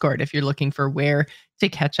in the Discord if you're looking for where to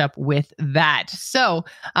catch up with that. So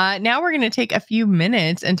now we're going to take a few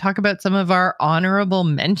minutes and talk about some of our honorable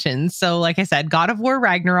mentions. So like I said, God of War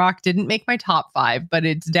Ragnarok didn't make my top 5, but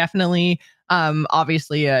it's definitely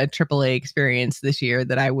obviously a AAA experience this year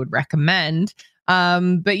that I would recommend.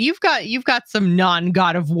 But you've got some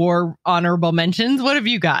non-God of War honorable mentions. What have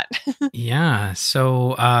you got? Yeah.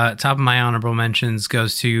 So top of my honorable mentions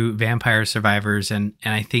goes to Vampire Survivors, and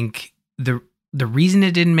I think the reason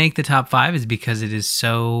it didn't make the top 5 is because it is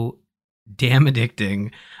so damn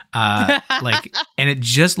addicting. And it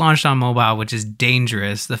just launched on mobile, which is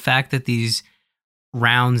dangerous. The fact that these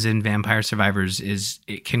rounds in Vampire Survivors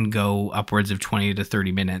it can go upwards of 20 to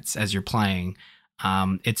 30 minutes as you're playing.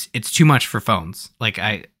 It's too much for phones.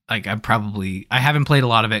 I haven't played a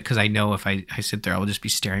lot of it because I know if I sit there, I will just be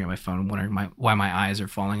staring at my phone and wondering why my eyes are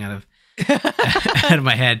falling out of out of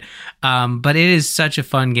my head. But it is such a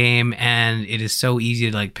fun game, and it is so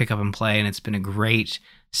easy to like pick up and play, and it's been a great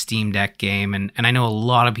Steam Deck game. And I know a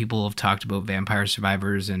lot of people have talked about Vampire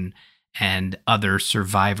Survivors and other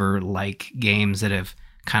survivor-like games that have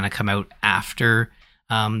kind of come out after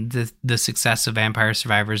the success of Vampire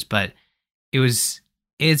Survivors, but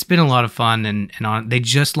it's been a lot of fun, and they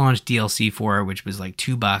just launched DLC for it, which was like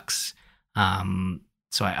 $2.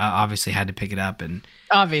 So I obviously had to pick it up, and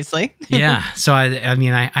obviously, yeah. So I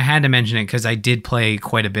had to mention it because I did play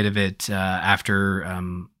quite a bit of it after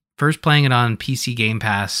first playing it on PC Game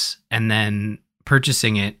Pass and then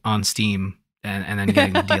purchasing it on Steam and then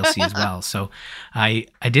getting the DLC as well. So I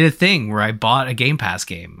did a thing where I bought a Game Pass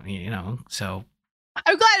game, so.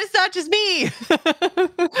 I'm glad it's not just me,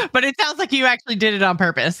 but it sounds like you actually did it on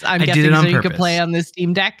purpose. I'm guessing did it on so purpose. You could play on the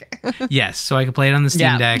Steam Deck. Yes, so I could play it on the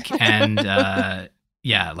Steam Deck, and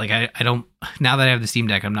yeah, like I don't. Now that I have the Steam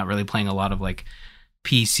Deck, I'm not really playing a lot of like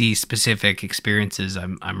PC specific experiences.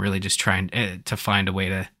 I'm really just trying to find a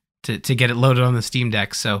way to get it loaded on the Steam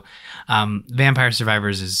Deck. So, Vampire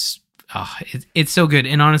Survivors is it's so good.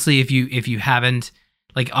 And honestly, if you haven't.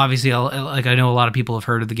 Like obviously, I know a lot of people have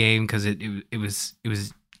heard of the game because it was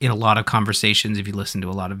in a lot of conversations if you listen to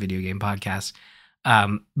a lot of video game podcasts.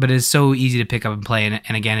 But it's so easy to pick up and play,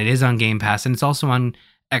 and again, it is on Game Pass, and it's also on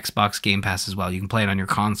Xbox Game Pass as well. You can play it on your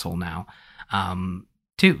console now,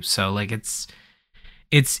 too. So like it's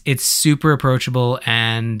super approachable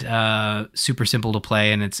and super simple to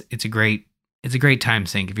play, and it's a great time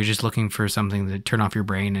sink if you're just looking for something to turn off your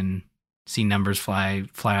brain and see numbers fly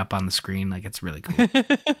up on the screen. Like it's really cool.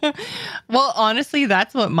 Well, honestly,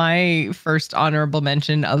 that's what my first honorable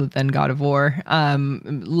mention other than God of War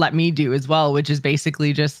let me do as well, which is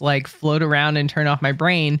basically just like float around and turn off my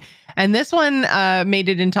brain. And this one made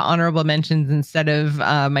it into honorable mentions instead of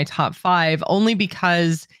my top 5, only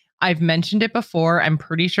because I've mentioned it before. I'm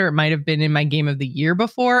pretty sure it might have been in my game of the year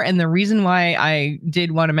before. And the reason why I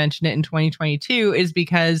did want to mention it in 2022 is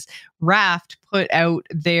because Raft put out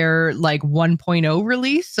their like 1.0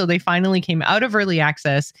 release. So they finally came out of early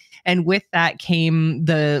access. And with that came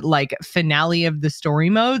the like finale of the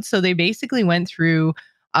story mode. So they basically went through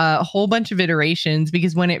a whole bunch of iterations,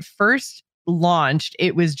 because when it first launched,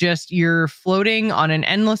 it was just you're floating on an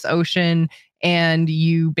endless ocean and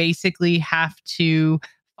you basically have to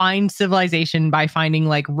find civilization by finding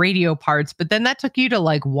like radio parts, but then that took you to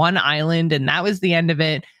like one island and that was the end of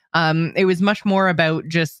it. It was much more about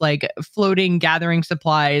just like floating, gathering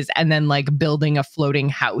supplies, and then like building a floating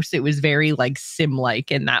house. It was very like sim-like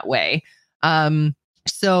in that way.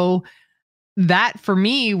 So that for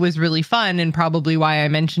me was really fun, and probably why I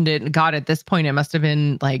mentioned it. God, at this point, it must have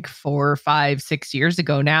been like 4, 5, 6 years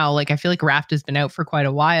ago now. Like I feel like Raft has been out for quite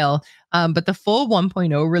a while. But the full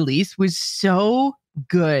 1.0 release was so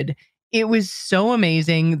good. It was so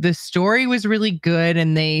amazing. The story was really good,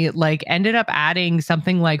 and they like ended up adding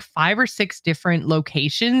something like 5 or 6 different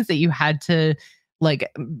locations that you had to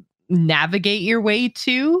like navigate your way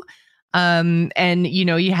to. And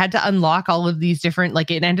you had to unlock all of these different,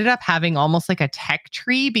 like, it ended up having almost like a tech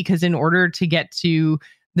tree, because in order to get to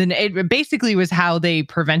then it basically was how they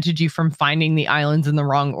prevented you from finding the islands in the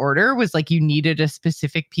wrong order, was like you needed a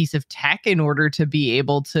specific piece of tech in order to be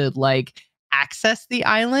able to like access the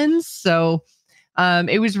islands. So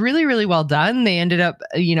it was really, really well done. They ended up,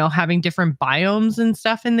 having different biomes and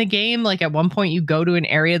stuff in the game. Like at one point, you go to an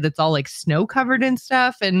area that's all like snow covered and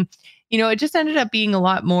stuff, and it just ended up being a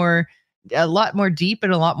lot more deep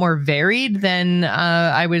and a lot more varied than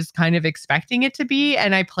I was kind of expecting it to be.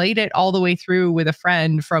 And I played it all the way through with a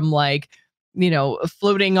friend, from like,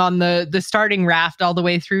 floating on the starting raft all the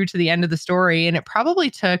way through to the end of the story. And it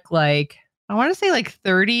probably took like, I want to say like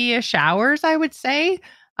 30-ish hours, I would say.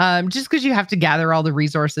 Just because you have to gather all the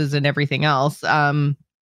resources and everything else.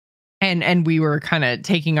 And we were kind of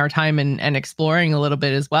taking our time and exploring a little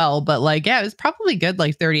bit as well. But like, yeah, it was probably good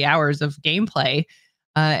like 30 hours of gameplay.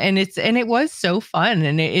 And it was so fun.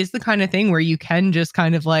 And it is the kind of thing where you can just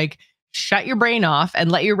kind of like shut your brain off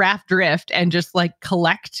and let your raft drift and just like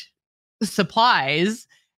collect supplies.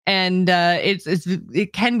 And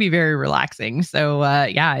it can be very relaxing. So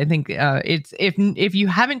yeah, I think it's if you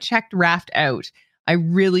haven't checked Raft out, I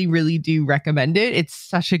really, really do recommend it. It's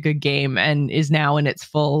such a good game, and is now in its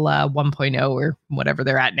full 1.0 or whatever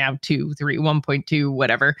they're at now, 2, 3, 1.2,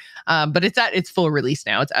 whatever. But it's at its full release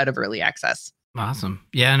now. It's out of early access. Awesome.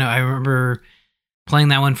 Yeah, no, I remember playing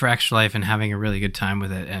that one for Extra Life and having a really good time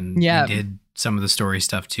with it. And Yeah. we did some of the story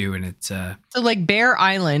stuff too. And it's So like Bear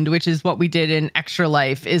Island, which is what we did in Extra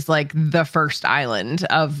Life, is like the first island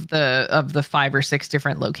of the 5 or 6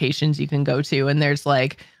 different locations you can go to. And there's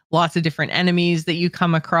like lots of different enemies that you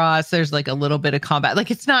come across. There's like a little bit of combat.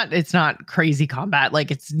 Like it's not crazy combat. Like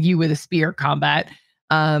it's you with a spear combat.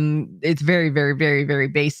 It's very, very, very, very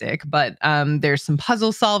basic, but there's some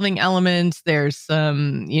puzzle solving elements. There's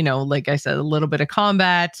some, like I said, a little bit of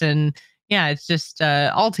combat. And yeah, it's just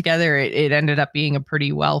altogether, it ended up being a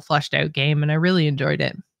pretty well fleshed out game, and I really enjoyed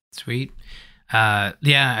it. sweet.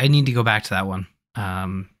 Yeah, I need to go back to that one.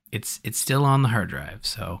 It's still on the hard drive,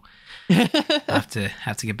 so I'll have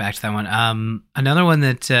to get back to that one. Another one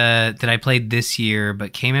that I played this year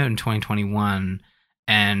but came out in 2021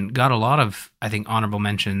 and got a lot of, I think, honorable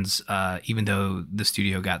mentions, even though the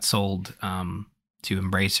studio got sold to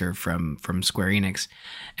Embracer from Square Enix,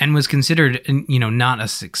 and was considered, not a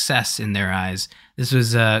success in their eyes. This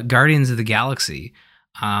was Guardians of the Galaxy.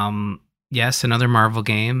 Yes, another Marvel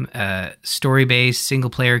game, story-based,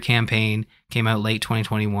 single-player campaign, came out late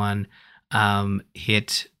 2021,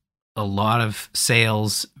 hit a lot of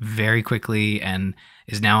sales very quickly, and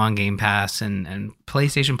is now on Game Pass and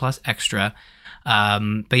PlayStation Plus Extra.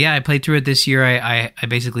 But yeah, I played through it this year. I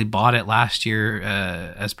basically bought it last year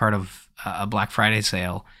as part of a Black Friday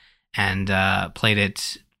sale, and played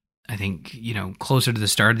it, I think, closer to the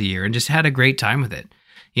start of the year, and just had a great time with it.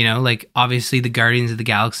 Like obviously the Guardians of the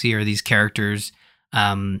Galaxy are these characters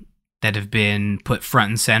that have been put front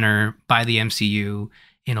and center by the MCU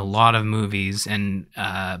in a lot of movies, and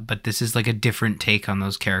but this is like a different take on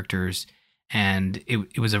those characters. And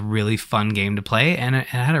it was a really fun game to play, and it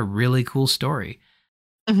had a really cool story.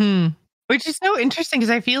 Mm-hmm. Which is so interesting, because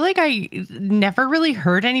I feel like I never really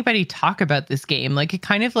heard anybody talk about this game. Like it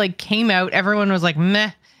kind of like came out, everyone was like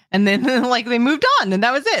meh, and then like they moved on, and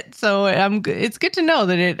that was it. So it's good to know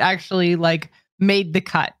that it actually like made the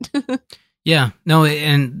cut. Yeah, no,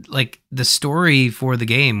 and like the story for the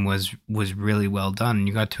game was really well done.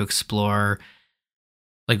 You got to explore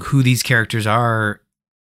like who these characters are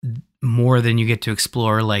more than you get to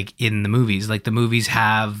explore like in the movies. Like the movies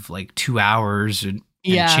have like 2 hours and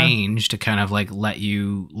change to kind of like let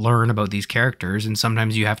you learn about these characters, and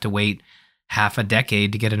sometimes you have to wait half a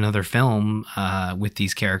decade to get another film with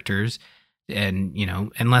these characters, and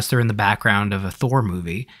unless they're in the background of a Thor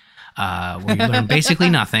movie where you learn basically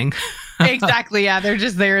nothing. Exactly. Yeah, they're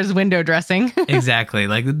just there as window dressing. Exactly.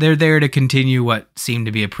 Like they're there to continue what seemed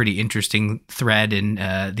to be a pretty interesting thread in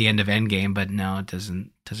the end of Endgame, but no, it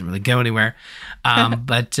doesn't really go anywhere.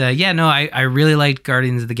 But yeah, no, I really liked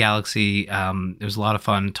Guardians of the Galaxy. It was a lot of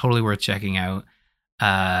fun, totally worth checking out.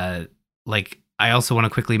 Like I also want to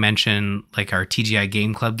quickly mention like our TGI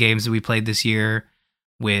Game Club games that we played this year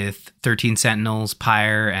with 13 Sentinels,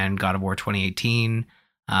 Pyre, and God of War 2018.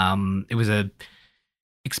 It was a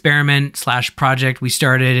experiment / project we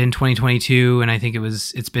started in 2022, and I think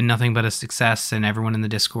it's been nothing but a success, and everyone in the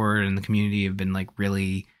Discord and the community have been like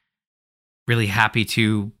really, really happy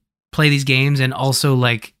to play these games, and also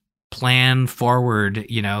like plan forward,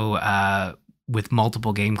 with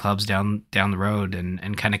multiple game clubs down the road,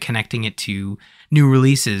 and kind of connecting it to new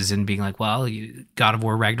releases and being like, well, God of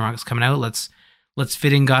War Ragnarok's coming out. Let's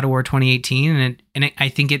fit in God of War 2018, and I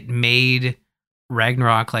think it made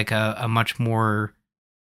Ragnarok like a much more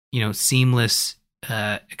seamless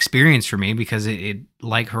experience for me, because it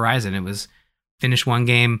like Horizon, it was finish one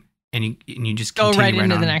game and you just go right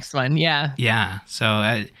into on the next one. Yeah.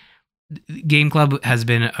 So Game Club has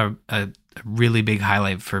been a really big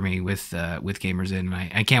highlight for me with Gamers In, and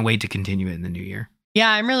I can't wait to continue it in the new year.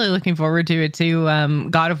 Yeah, I'm really looking forward to it too.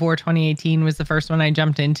 God of War 2018 was the first one I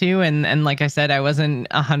jumped into, and like I said, I wasn't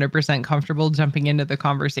 100% comfortable jumping into the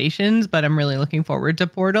conversations, but I'm really looking forward to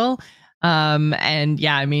Portal. And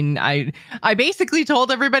yeah, I mean, I basically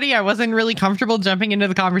told everybody I wasn't really comfortable jumping into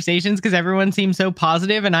the conversations because everyone seemed so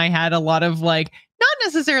positive, and I had a lot of like,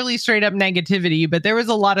 not necessarily straight up negativity, but there was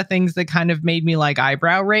a lot of things that kind of made me like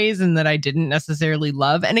eyebrow raise and that I didn't necessarily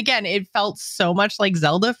love. And again, it felt so much like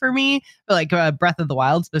Zelda for me, like Breath of the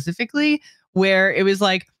Wild specifically, where it was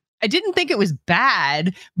like, I didn't think it was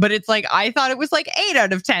bad, but it's like, I thought it was like 8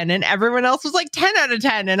 out of 10 and everyone else was like 10 out of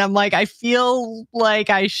 10. And I'm like, I feel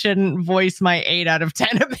like I shouldn't voice my 8 out of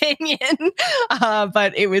 10 opinion.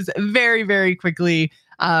 But it was very, very quickly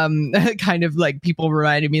kind of like people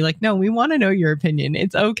reminded me like, no, we want to know your opinion.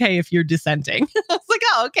 It's okay if you're dissenting. I was like,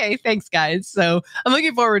 oh, okay, thanks guys. So I'm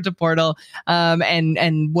looking forward to Portal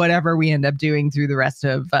and whatever we end up doing through the rest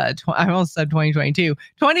of I almost said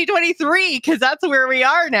 2023, because that's where we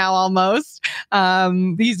are now almost.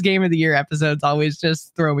 These Game of the Year episodes always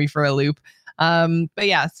just throw me for a loop. But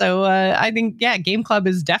yeah, so I think, yeah, Game Club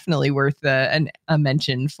is definitely worth a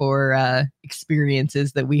mention for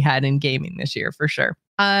experiences that we had in gaming this year, for sure.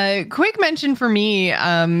 Quick mention for me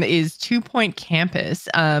is 2 Point Campus.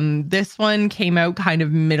 This one came out kind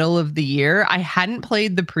of middle of the year. I hadn't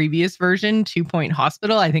played the previous version, 2 Point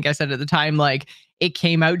Hospital. I think I said at the time, like, it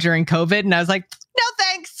came out during COVID, and I was like, no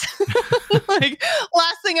thanks. Like,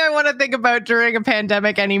 last thing I want to think about during a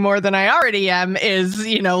pandemic any more than I already am is,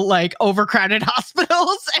 like overcrowded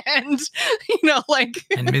hospitals and, like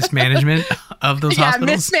and mismanagement of those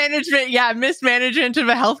hospitals. Mismanagement of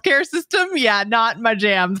a healthcare system. Yeah, not my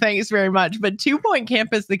jam. Thanks very much. But 2 Point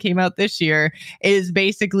Campus that came out this year is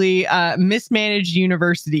basically mismanaged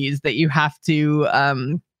universities that you have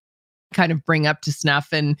to kind of bring up to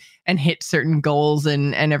snuff and hit certain goals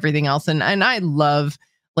and everything else. And I love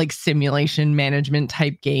like simulation management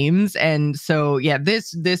type games. And so, yeah,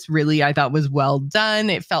 this really I thought was well done.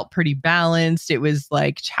 It felt pretty balanced. It was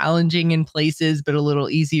like challenging in places, but a little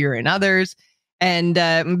easier in others. And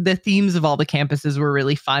the themes of all the campuses were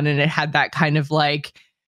really fun. And it had that kind of like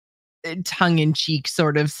tongue-in-cheek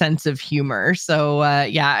sort of sense of humor. So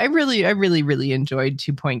yeah, I really enjoyed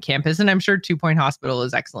 2 Point Campus, and I'm sure 2 Point Hospital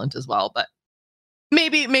is excellent as well, but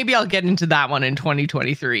maybe I'll get into that one in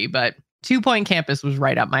 2023. But 2 Point Campus was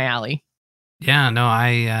right up my alley. Yeah, no,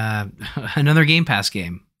 I another Game Pass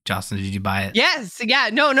game. Jocelyn, did you buy it? Yes, yeah,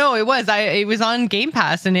 no, it was on Game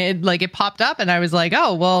Pass, and it popped up, and I was like,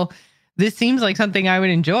 oh well, this seems like something I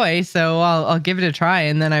would enjoy, so I'll give it a try.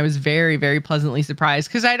 And then I was very, very pleasantly surprised,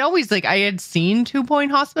 because I'd always I had seen 2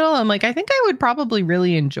 Point Hospital. I'm like, I think I would probably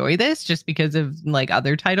really enjoy this just because of like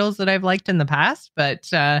other titles that I've liked in the past.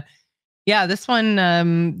 But yeah, this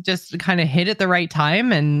one just kind of hit at the right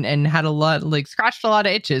time and had a lot, like scratched a lot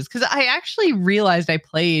of itches, because I actually realized I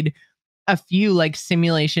played a few like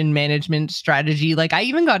simulation management strategy. Like I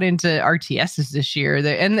even got into RTSs this year,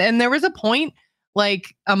 and there was a point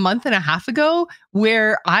like a month and a half ago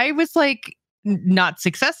where I was like, not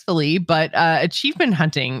successfully, but achievement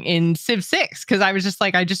hunting in Civ 6, because I was just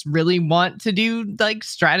like, I just really want to do like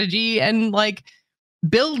strategy and like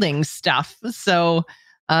building stuff. So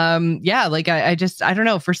yeah, like I don't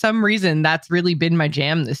know, for some reason that's really been my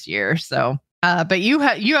jam this year. So but you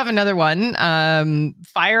have another one,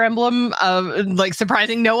 Fire Emblem, like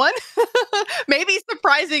surprising no one. Maybe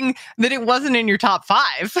surprising that it wasn't in your top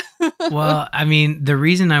 5. Well, I mean, the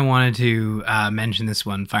reason I wanted to mention this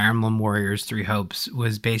one, Fire Emblem Warriors 3 Hopes,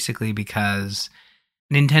 was basically because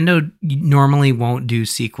Nintendo normally won't do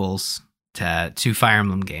sequels to Fire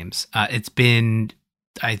Emblem games. It's been,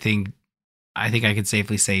 I think I could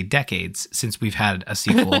safely say, decades since we've had a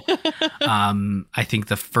sequel. I think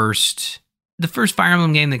the first Fire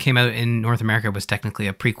Emblem game that came out in North America was technically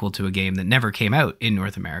a prequel to a game that never came out in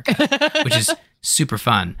North America, which is super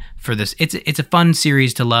fun for this. It's a fun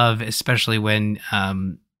series to love, especially when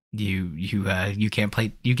you can't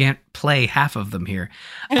play half of them here.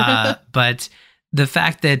 But the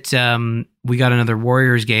fact that we got another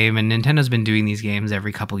Warriors game, and Nintendo's been doing these games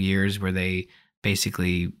every couple years where they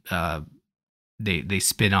basically they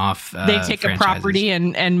spin off. They take a property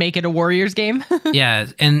and make it a Warriors game. Yeah,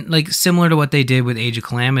 and like similar to what they did with Age of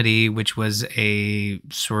Calamity, which was a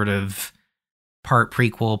sort of part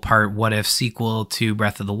prequel, part what if sequel to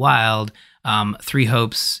Breath of the Wild. Three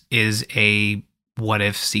Hopes is a what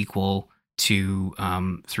if sequel to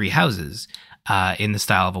Three Houses in the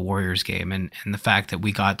style of a Warriors game. And the fact that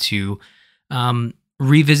we got to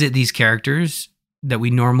revisit these characters that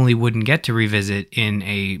we normally wouldn't get to revisit in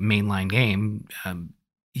a mainline game,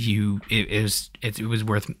 it was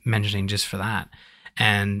worth mentioning just for that.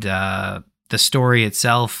 And the story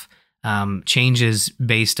itself changes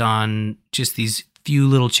based on just these few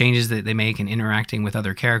little changes that they make in interacting with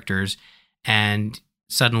other characters. And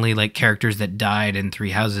suddenly, like, characters that died in Three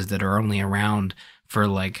Houses that are only around for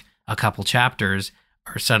like a couple chapters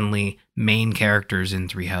are suddenly main characters in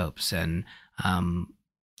Three Hopes. And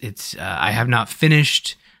it's I have not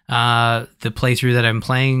finished the playthrough that I'm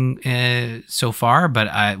playing so far,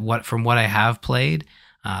 but from what I have played,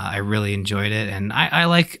 I really enjoyed it. And I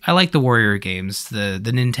like the Warrior games, the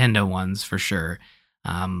Nintendo ones for sure.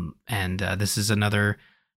 And this is another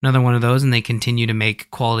one of those, and they continue to make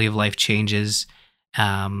quality of life changes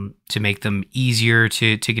to make them easier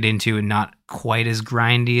to get into and not quite as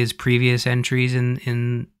grindy as previous entries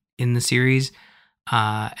in the series.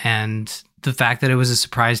 And the fact that it was a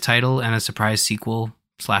surprise title and a surprise sequel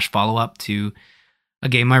 / follow-up to a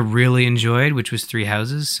game I really enjoyed, which was Three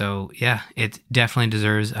Houses. So yeah, it definitely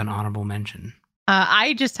deserves an honorable mention.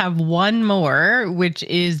 I just have one more, which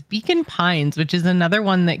is Beacon Pines, which is another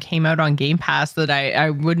one that came out on Game Pass that I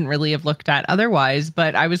wouldn't really have looked at otherwise,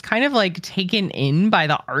 but I was kind of like taken in by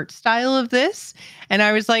the art style of this. And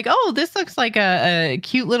I was like, oh, this looks like a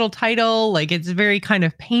cute little title. Like, it's very kind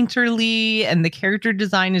of painterly and the character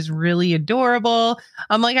design is really adorable.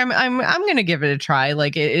 I'm like, I'm going to give it a try.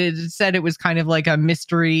 Like it said it was kind of like a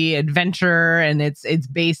mystery adventure, and it's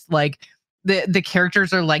based like the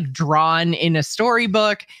characters are like drawn in a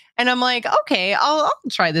storybook. And I'm like, okay, I'll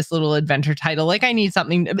try this little adventure title. Like, I need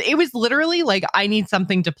something. It was literally like, I need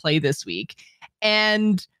something to play this week.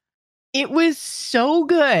 And it was so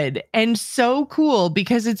good and so cool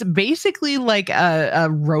because it's basically like a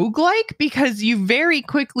roguelike, because you very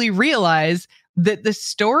quickly realize that the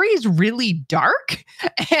story is really dark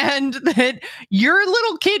and that your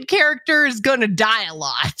little kid character is going to die a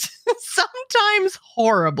lot, sometimes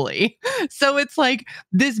horribly. So it's like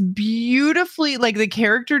this beautifully, like, the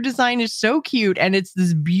character design is so cute, and it's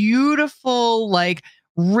this beautiful, like,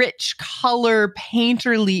 rich color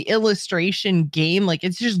painterly illustration game. Like,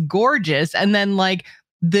 it's just gorgeous. And then like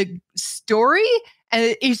the story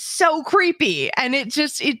is so creepy, and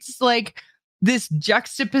it's like this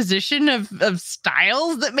juxtaposition of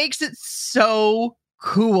styles that makes it so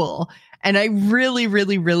cool. And I really,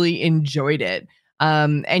 really, really enjoyed it.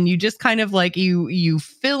 And you just kind of like you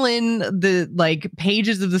fill in the like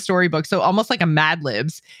pages of the storybook, so almost like a Mad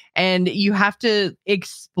Libs, and you have to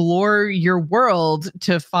explore your world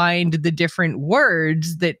to find the different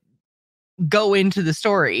words that go into the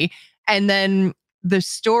story. And then the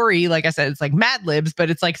story, like I said, it's like Mad Libs,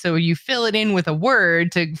 but it's like, so you fill it in with a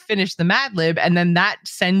word to finish the Mad Lib, and then that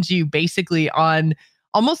sends you basically on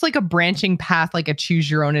almost like a branching path, like a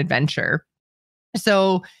choose your own adventure.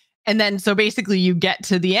 So basically you get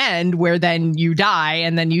to the end where then you die,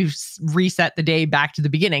 and then you reset the day back to the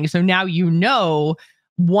beginning. So now you know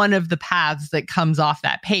one of the paths that comes off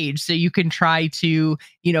that page. So you can try to,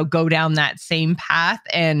 go down that same path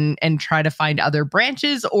and try to find other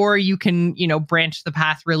branches, or you can, branch the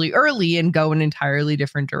path really early and go in entirely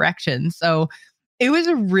different directions. So it was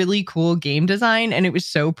a really cool game design, and it was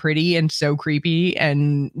so pretty and so creepy.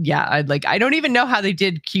 And yeah, I don't even know how they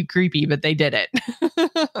did cute creepy, but they did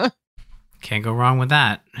it. Can't go wrong with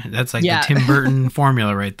that. That's like the Tim Burton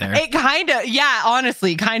formula right there. It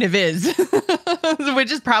honestly kind of is,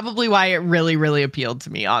 which is probably why it really, really appealed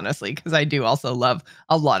to me, honestly, because I do also love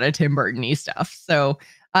a lot of Tim Burton-y stuff. So,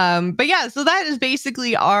 but yeah, so that is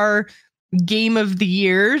basically our game of the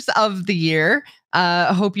years of the year.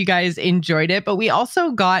 I hope you guys enjoyed it, but we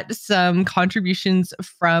also got some contributions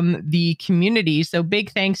from the community. So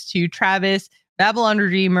big thanks to Travis, Babylon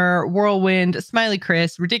Redeemer, Whirlwind, Smiley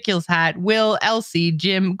Chris, Ridiculous Hat, Will, Elsie,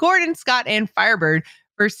 Jim, Gordon, Scott, and Firebird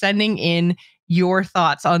for sending in your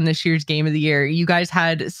thoughts on this year's game of the year. You guys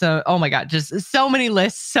had oh my God, just so many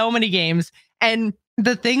lists, so many games. And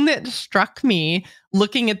the thing that struck me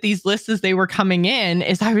looking at these lists as they were coming in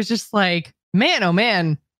is I was just like, man, oh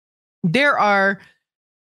man, there are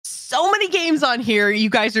so many games on here. You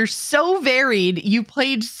guys are so varied. You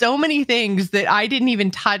played so many things that I didn't even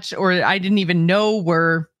touch or I didn't even know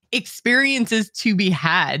were experiences to be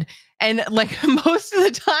had. And like most of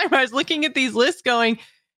the time I was looking at these lists going,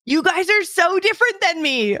 you guys are so different than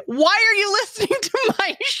me. Why are you listening to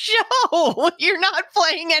my show? You're not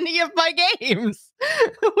playing any of my games,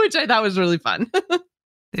 which I thought was really fun.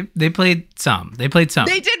 They played some. They played some.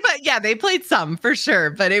 They did, but yeah, they played some for sure.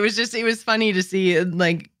 But it was funny to see,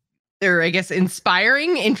 like, or I guess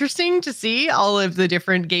inspiring, interesting to see all of the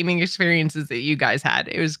different gaming experiences that you guys had.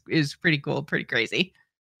 It was pretty cool, pretty crazy.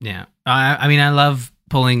 Yeah. I mean, I love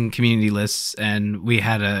pulling community lists, and we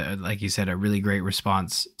had like you said, a really great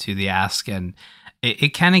response to the ask, and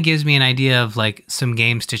it kind of gives me an idea of like some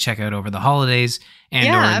games to check out over the holidays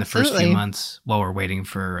and or in the first few months while we're waiting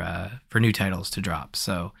for new titles to drop.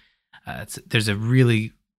 So there's a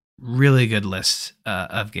really, really good list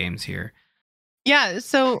of games here. Yeah,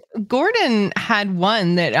 so Gordon had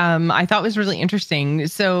one that I thought was really interesting.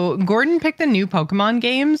 So Gordon picked the new Pokemon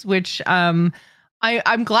games, which I'm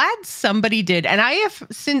glad somebody did. And I have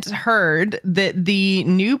since heard that the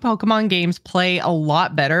new Pokemon games play a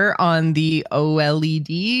lot better on the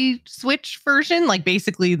OLED Switch version, like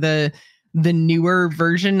basically the newer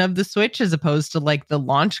version of the Switch as opposed to like the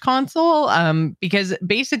launch console. Because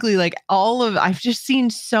basically like I've just seen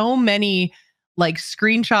so many like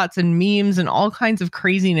screenshots and memes and all kinds of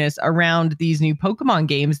craziness around these new Pokemon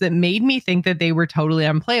games that made me think that they were totally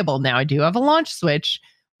unplayable. Now I do have a launch Switch,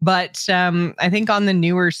 but I think on the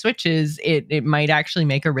newer Switches, it might actually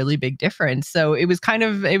make a really big difference. So it was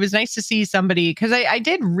nice to see somebody, because I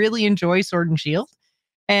did really enjoy Sword and Shield.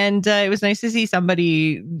 And it was nice to see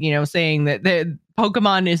somebody, saying that the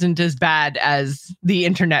Pokemon isn't as bad as the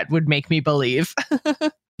internet would make me believe.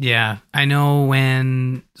 Yeah, I know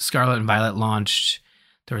when Scarlet and Violet launched,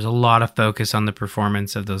 there was a lot of focus on the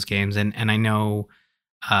performance of those games. And I know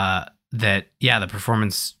that, yeah, the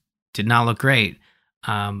performance did not look great.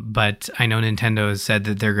 But I know Nintendo has said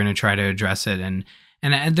that they're going to try to address it. And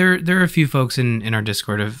there are a few folks in our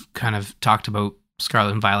Discord have kind of talked about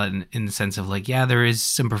Scarlet and Violet in the sense of like, yeah, there is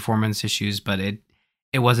some performance issues, but it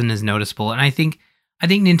wasn't as noticeable. And I think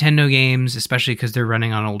Nintendo games, especially because they're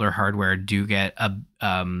running on older hardware, do get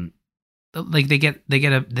they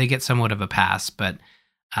get somewhat of a pass, but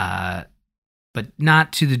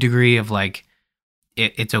not to the degree of like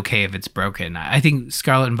it's okay if it's broken. I think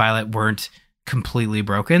Scarlet and Violet weren't completely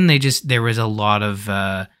broken. There was a lot of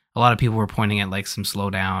people were pointing at like some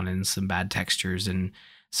slowdown and some bad textures and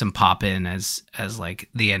some pop in as like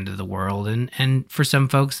the end of the world. And for some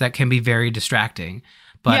folks that can be very distracting.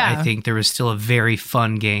 But yeah. I think there was still a very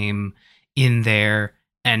fun game in there,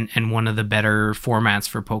 and one of the better formats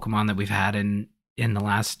for Pokemon that we've had in the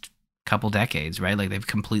last couple decades, right? Like they've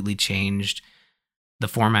completely changed the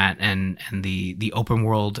format and the open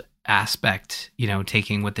world aspect,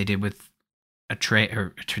 taking what they did with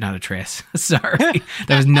not Atreus. Sorry,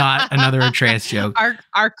 that was not another Atreus joke.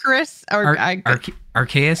 Arceus or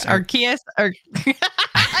Arceus.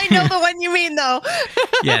 I know the one you mean though.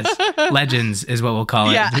 Yes, Legends is what we'll call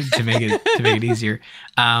it to make it easier.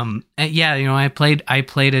 And yeah, I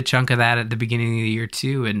played a chunk of that at the beginning of the year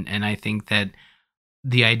too, and I think that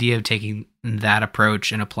the idea of taking that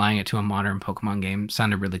approach and applying it to a modern Pokemon game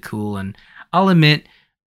sounded really cool. And I'll admit,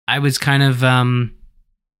 I was kind of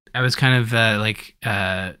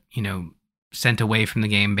sent away from the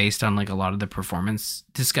game based on like a lot of the performance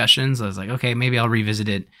discussions. I was like, okay, maybe I'll revisit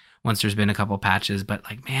it once there's been a couple patches, but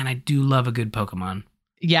like, man, I do love a good Pokemon.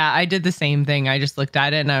 Yeah, I did the same thing. I just looked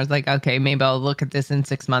at it and I was like, okay, maybe I'll look at this in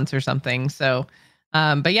 6 months or something. So,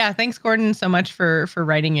 but yeah, thanks Gordon so much for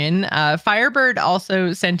writing in. Firebird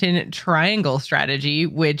also sent in Triangle Strategy,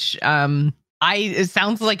 which, it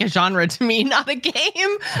sounds like a genre to me, not a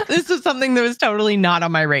game. This was something that was totally not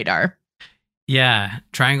on my radar. Yeah,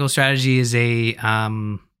 Triangle Strategy is a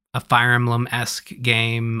Fire Emblem-esque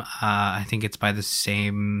game. I think it's by the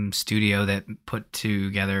same studio that put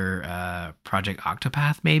together Project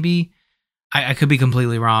Octopath, maybe. I could be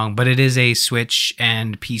completely wrong, but it is a Switch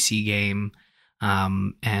and PC game.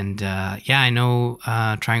 I know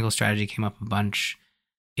Triangle Strategy came up a bunch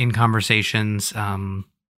in conversations.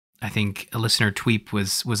 I think a listener, Tweep,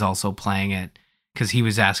 was also playing it because he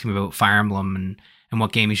was asking me about Fire Emblem and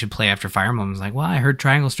what game he should play after Fire Emblem. I was like, well, I heard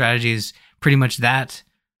Triangle Strategy is pretty much that.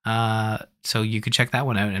 So you could check that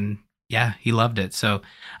one out. And yeah, he loved it. So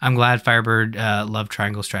I'm glad Firebird loved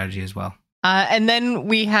Triangle Strategy as well. And then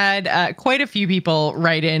we had quite a few people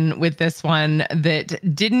write in with this one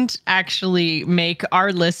that didn't actually make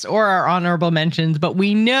our list or our honorable mentions, but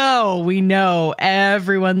we know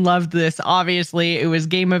everyone loved this. Obviously, it was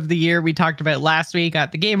Game of the Year. We talked about last week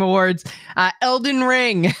at the Game Awards. Elden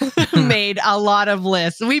Ring made a lot of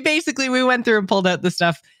lists. We went through and pulled out the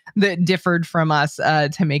stuff that differed from us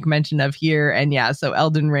to make mention of here. And yeah, so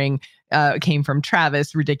Elden Ring came from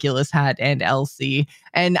Travis, Ridiculous Hat, and Elsie.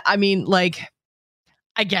 And I mean, like,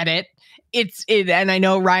 I get it. And I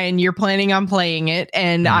know, Ryan, you're planning on playing it,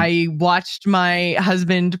 and I watched my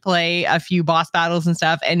husband play a few boss battles and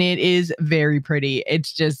stuff, and it is very pretty.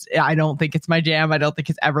 It's just, I don't think it's my jam. I don't think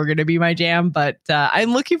it's ever going to be my jam, but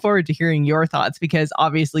I'm looking forward to hearing your thoughts, because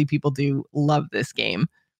obviously people do love this game.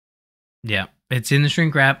 Yeah, it's in the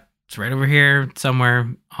shrink wrap. It's right over here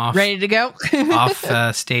somewhere, off, ready to go,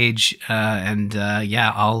 off stage, and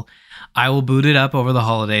I will boot it up over the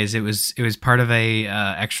holidays. It was part of a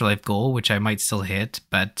Extra Life goal, which I might still hit,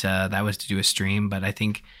 but that was to do a stream. But I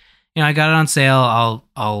think, I got it on sale.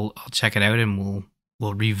 I'll check it out, and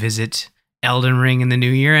we'll revisit Elden Ring in the new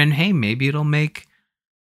year. And hey, maybe it'll make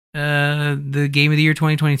the game of the year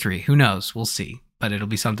 2023. Who knows? We'll see. But it'll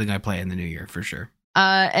be something I play in the new year for sure.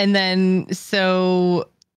 And then so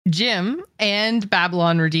Jim and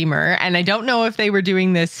Babylon Redeemer, and I don't know if they were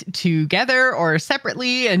doing this together or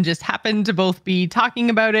separately and just happened to both be talking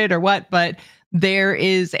about it or what, but there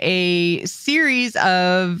is a series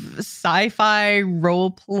of sci-fi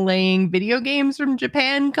role-playing video games from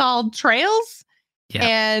Japan called Trails. Yeah.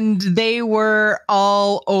 And they were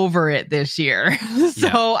all over it this year.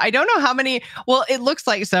 So I don't know how many. Well, it looks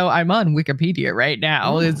like, so I'm on Wikipedia right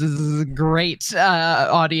now. Ooh. This is great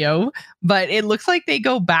audio, but it looks like they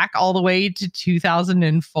go back all the way to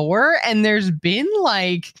 2004. And there's been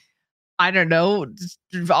like, I don't know,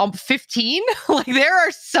 15. Like, there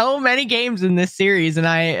are so many games in this series, and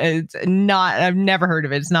I've never heard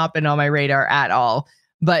of it. It's not been on my radar at all.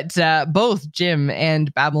 But both Jim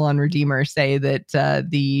and Babylon Redeemer say that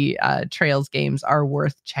the Trails games are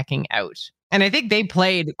worth checking out. And I think they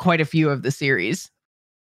played quite a few of the series.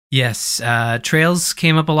 Yes, Trails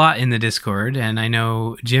came up a lot in the Discord. And I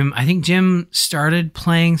know I think Jim started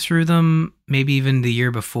playing through them maybe even the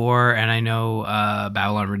year before. And I know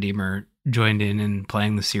Babylon Redeemer joined in and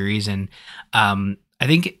playing the series. And I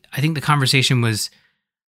think the conversation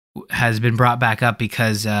has been brought back up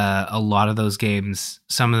because a lot of those games,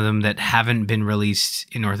 some of them that haven't been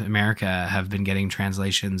released in North America, have been getting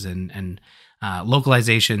translations and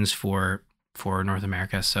localizations for North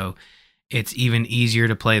America. So it's even easier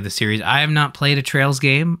to play the series. I have not played a Trails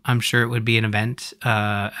game. I'm sure it would be an event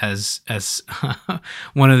as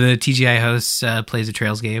one of the TGI hosts plays a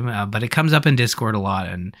Trails game, but it comes up in Discord a lot,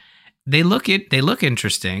 and they look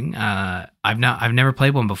interesting. I've never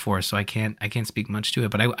played one before, so I can't speak much to it.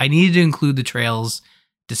 But I needed to include the Trails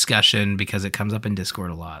discussion because it comes up in Discord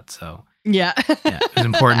a lot. So yeah, it was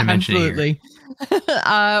important to mention Absolutely. it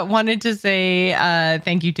here. Wanted to say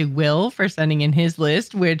thank you to Will for sending in his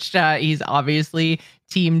list, which he's obviously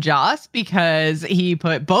Team Joss because he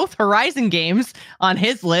put both Horizon games on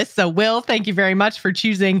his list. So Will, thank you very much for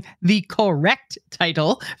choosing the correct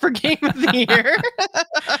title for Game of the Year.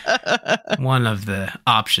 One of the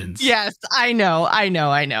options. Yes, I know.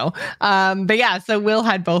 But yeah, so Will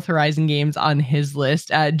had both Horizon games on his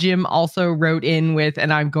list. Jim also wrote in with,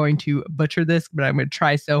 and I'm going to butcher this, but I'm going to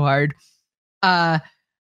try so hard.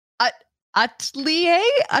 Atelier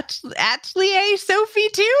Sophie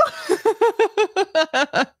too.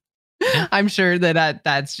 I'm sure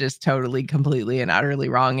that's just totally, completely, and utterly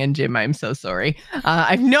wrong. And Jim, I'm so sorry. I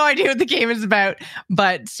have no idea what the game is about,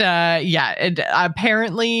 but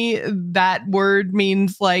apparently that word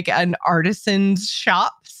means like an artisan's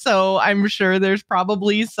shop. So I'm sure there's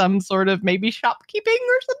probably some sort of maybe shopkeeping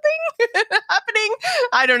or something happening.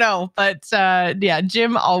 I don't know, but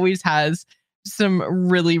Jim always has some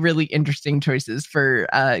really, really interesting choices for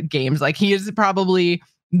games. Like, he is probably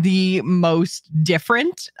the most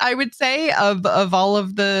different, I would say, of all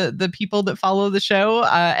of the people that follow the show.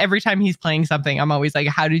 Every time he's playing something, I'm always like,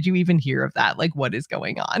 how did you even hear of that? Like, what is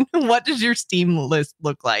going on? What does your Steam list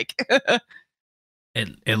look like?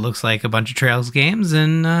 It looks like a bunch of Trails games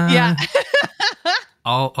and Atelier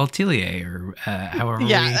or however.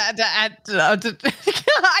 Yeah,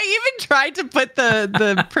 I even tried to put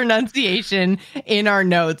the pronunciation in our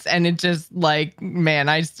notes, and it just, like, man,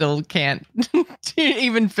 I still can't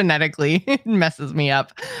even phonetically. It messes me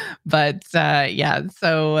up. But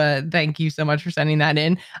so thank you so much for sending that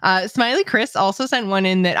in. Smiley Chris also sent one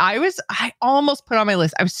in that I almost put on my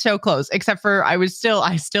list. I was so close, except for I still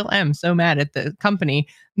am so mad at the company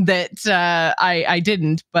that I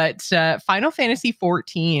didn't. But Final Fantasy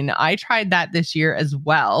 14, I tried that this year as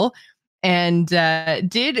well, and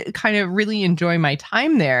did kind of really enjoy my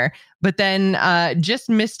time there, but then just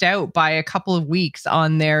missed out by a couple of weeks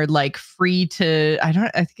on their like free to, I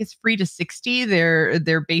think it's free to 60.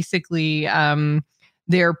 They're basically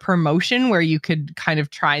their promotion where you could kind of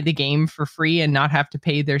try the game for free and not have to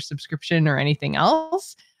pay their subscription or anything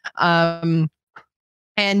else. Yeah,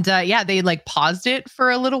 they like paused it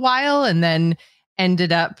for a little while and then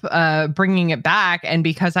ended up bringing it back. And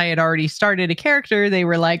because I had already started a character, they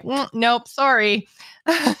were like, nope, sorry.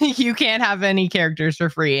 You can't have any characters for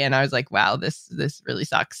free. And I was like, wow, this really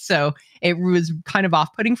sucks. So it was kind of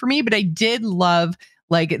off-putting for me, but I did love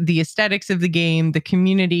like the aesthetics of the game, the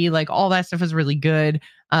community, like all that stuff was really good.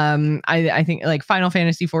 I think like Final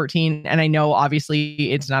Fantasy 14, and I know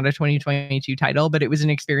obviously it's not a 2022 title, but it was an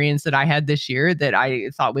experience that I had this year that I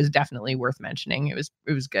thought was definitely worth mentioning. It was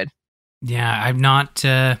good. Yeah, I've not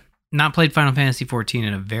played Final Fantasy 14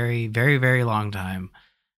 in a very, very, very long time.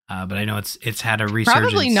 But I know it's had a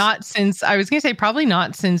resurgence. Probably not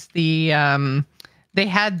since the they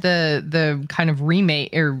had the kind of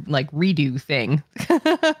remake or like redo thing,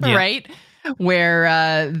 right?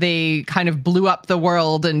 Where they kind of blew up the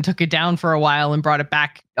world and took it down for a while and brought it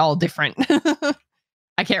back all different.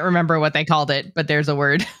 I can't remember what they called it, but there's a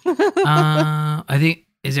word. I think,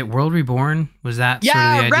 is it World Reborn? Was that sort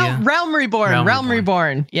of the idea? Realm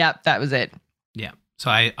Reborn. Yep, that was it. Yeah. So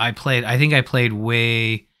I played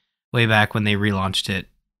way back when they relaunched it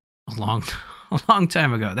a long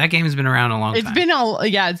time ago. That game has been around a long time.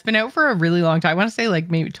 It's been out for a really long time. I want to say like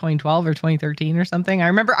maybe 2012 or 2013 or something. I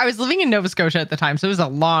remember I was living in Nova Scotia at the time, so it was a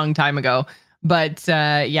long time ago. But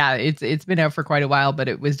it's been out for quite a while, but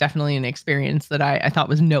it was definitely an experience that I thought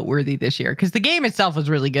was noteworthy this year because the game itself was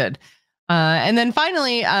really good. And then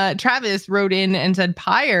finally, Travis wrote in and said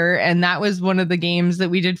Pyre, and that was one of the games that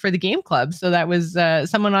we did for the Game Club. So that was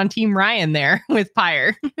someone on Team Ryan there with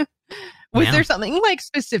Pyre. Was there something like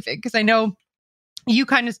specific? Because I know you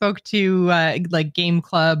kind of spoke to like Game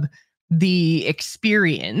Club, the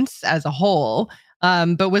experience as a whole.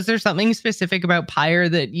 But was there something specific about Pyre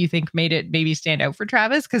that you think made it maybe stand out for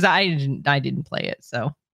Travis? Because I didn't play it.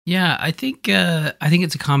 So yeah, I think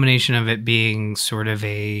it's a combination of it being sort of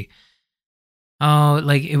it's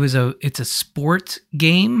a sports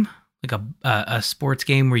game, like a sports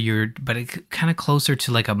game where but it kind of closer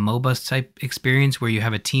to like a MOBA type experience where you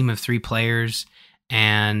have a team of 3 players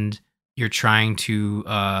and you're trying to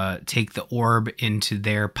take the orb into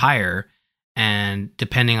their pyre, and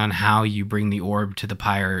depending on how you bring the orb to the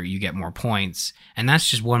pyre, you get more points. And that's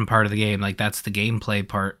just one part of the game. Like that's the gameplay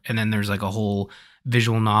part, and then there's like a whole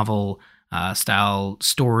visual novel style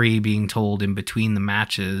story being told in between the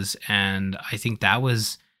matches. And I think that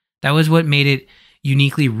was what made it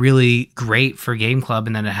uniquely really great for Game Club.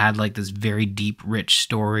 And then it had like this very deep, rich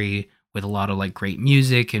story with a lot of like great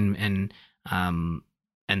music and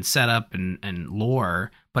setup and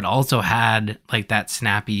lore, but also had like that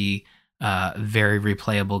snappy, very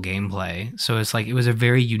replayable gameplay. So it's like it was a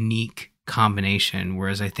very unique combination.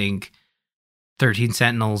 Whereas I think 13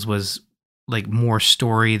 Sentinels was like more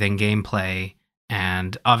story than gameplay,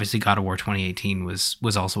 and obviously God of War 2018 was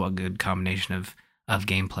also a good combination of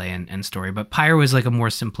gameplay and story. But Pyre was like a more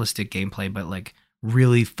simplistic gameplay, but like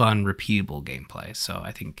really fun, repeatable gameplay. So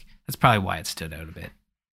I think that's probably why it stood out a bit.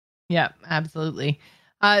 Yeah, absolutely.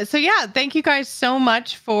 Thank you guys so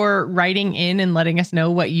much for writing in and letting us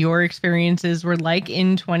know what your experiences were like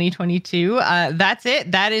in 2022. That's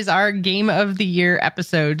it. That is our Game of the Year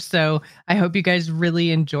episode. So I hope you guys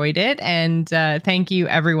really enjoyed it. And thank you,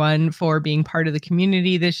 everyone, for being part of the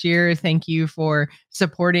community this year. Thank you for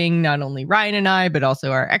supporting not only Ryan and I, but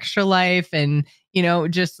also our Extra Life. And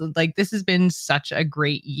just like this has been such a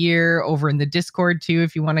great year over in the Discord, too.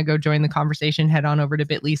 If you want to go join the conversation, head on over to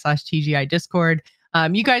bit.ly/TGI Discord.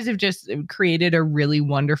 You guys have just created a really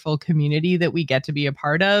wonderful community that we get to be a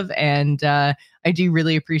part of. And I do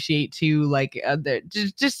really appreciate too, like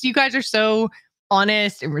just you guys are so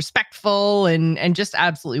honest and respectful and just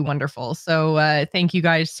absolutely wonderful. So thank you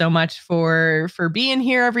guys so much for being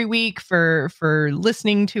here every week, for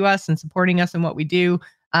listening to us and supporting us in what we do.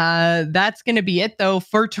 That's going to be it though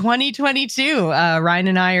for 2022. Ryan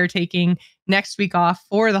and I are taking next week off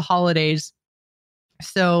for the holidays.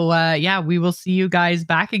 So, we will see you guys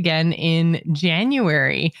back again in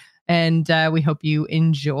January. And we hope you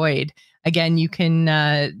enjoyed. Again, you can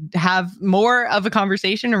have more of a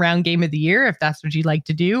conversation around Game of the Year if that's what you'd like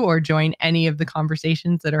to do, or join any of the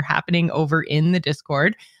conversations that are happening over in the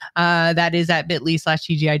Discord. That is at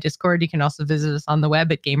bit.ly/TGI Discord. You can also visit us on the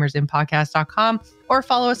web at gamersinpodcast.com or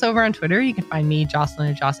follow us over on Twitter. You can find me,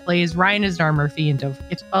 Jocelyn, at Joss Plays. Ryan is Dar Murphy, and don't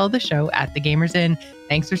forget to follow the show at The Gamers Inn.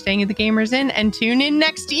 Thanks for staying at The Gamers Inn, and tune in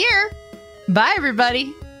next year. Bye,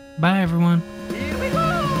 everybody. Bye, everyone.